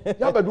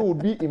 Yabedu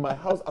would be in my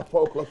house at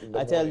 4 o'clock in the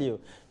morning. I tell you.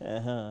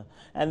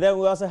 And then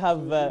we also have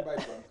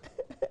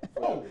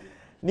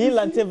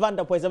Neil Ante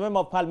Vanderpoel is a member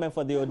of parliament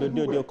for the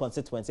Ododio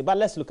constituency. But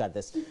let's look at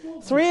this.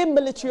 3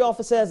 military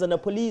officers and a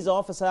police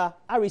officer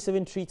are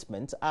receiving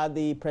treatment at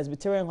the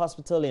Presbyterian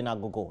Hospital in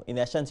Agogo in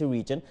the Ashanti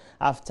region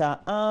after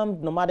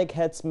armed nomadic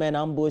herdsmen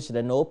ambushed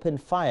and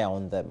opened fire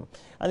on them.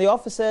 And the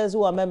officers,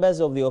 who are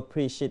members of the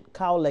Operation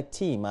Cowleg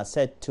team, are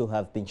said to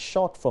have been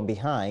shot from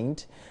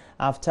behind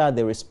after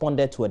they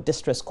responded to a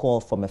distress call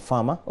from a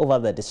farmer over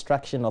the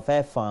destruction of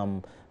their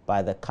farm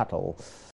by the cattle.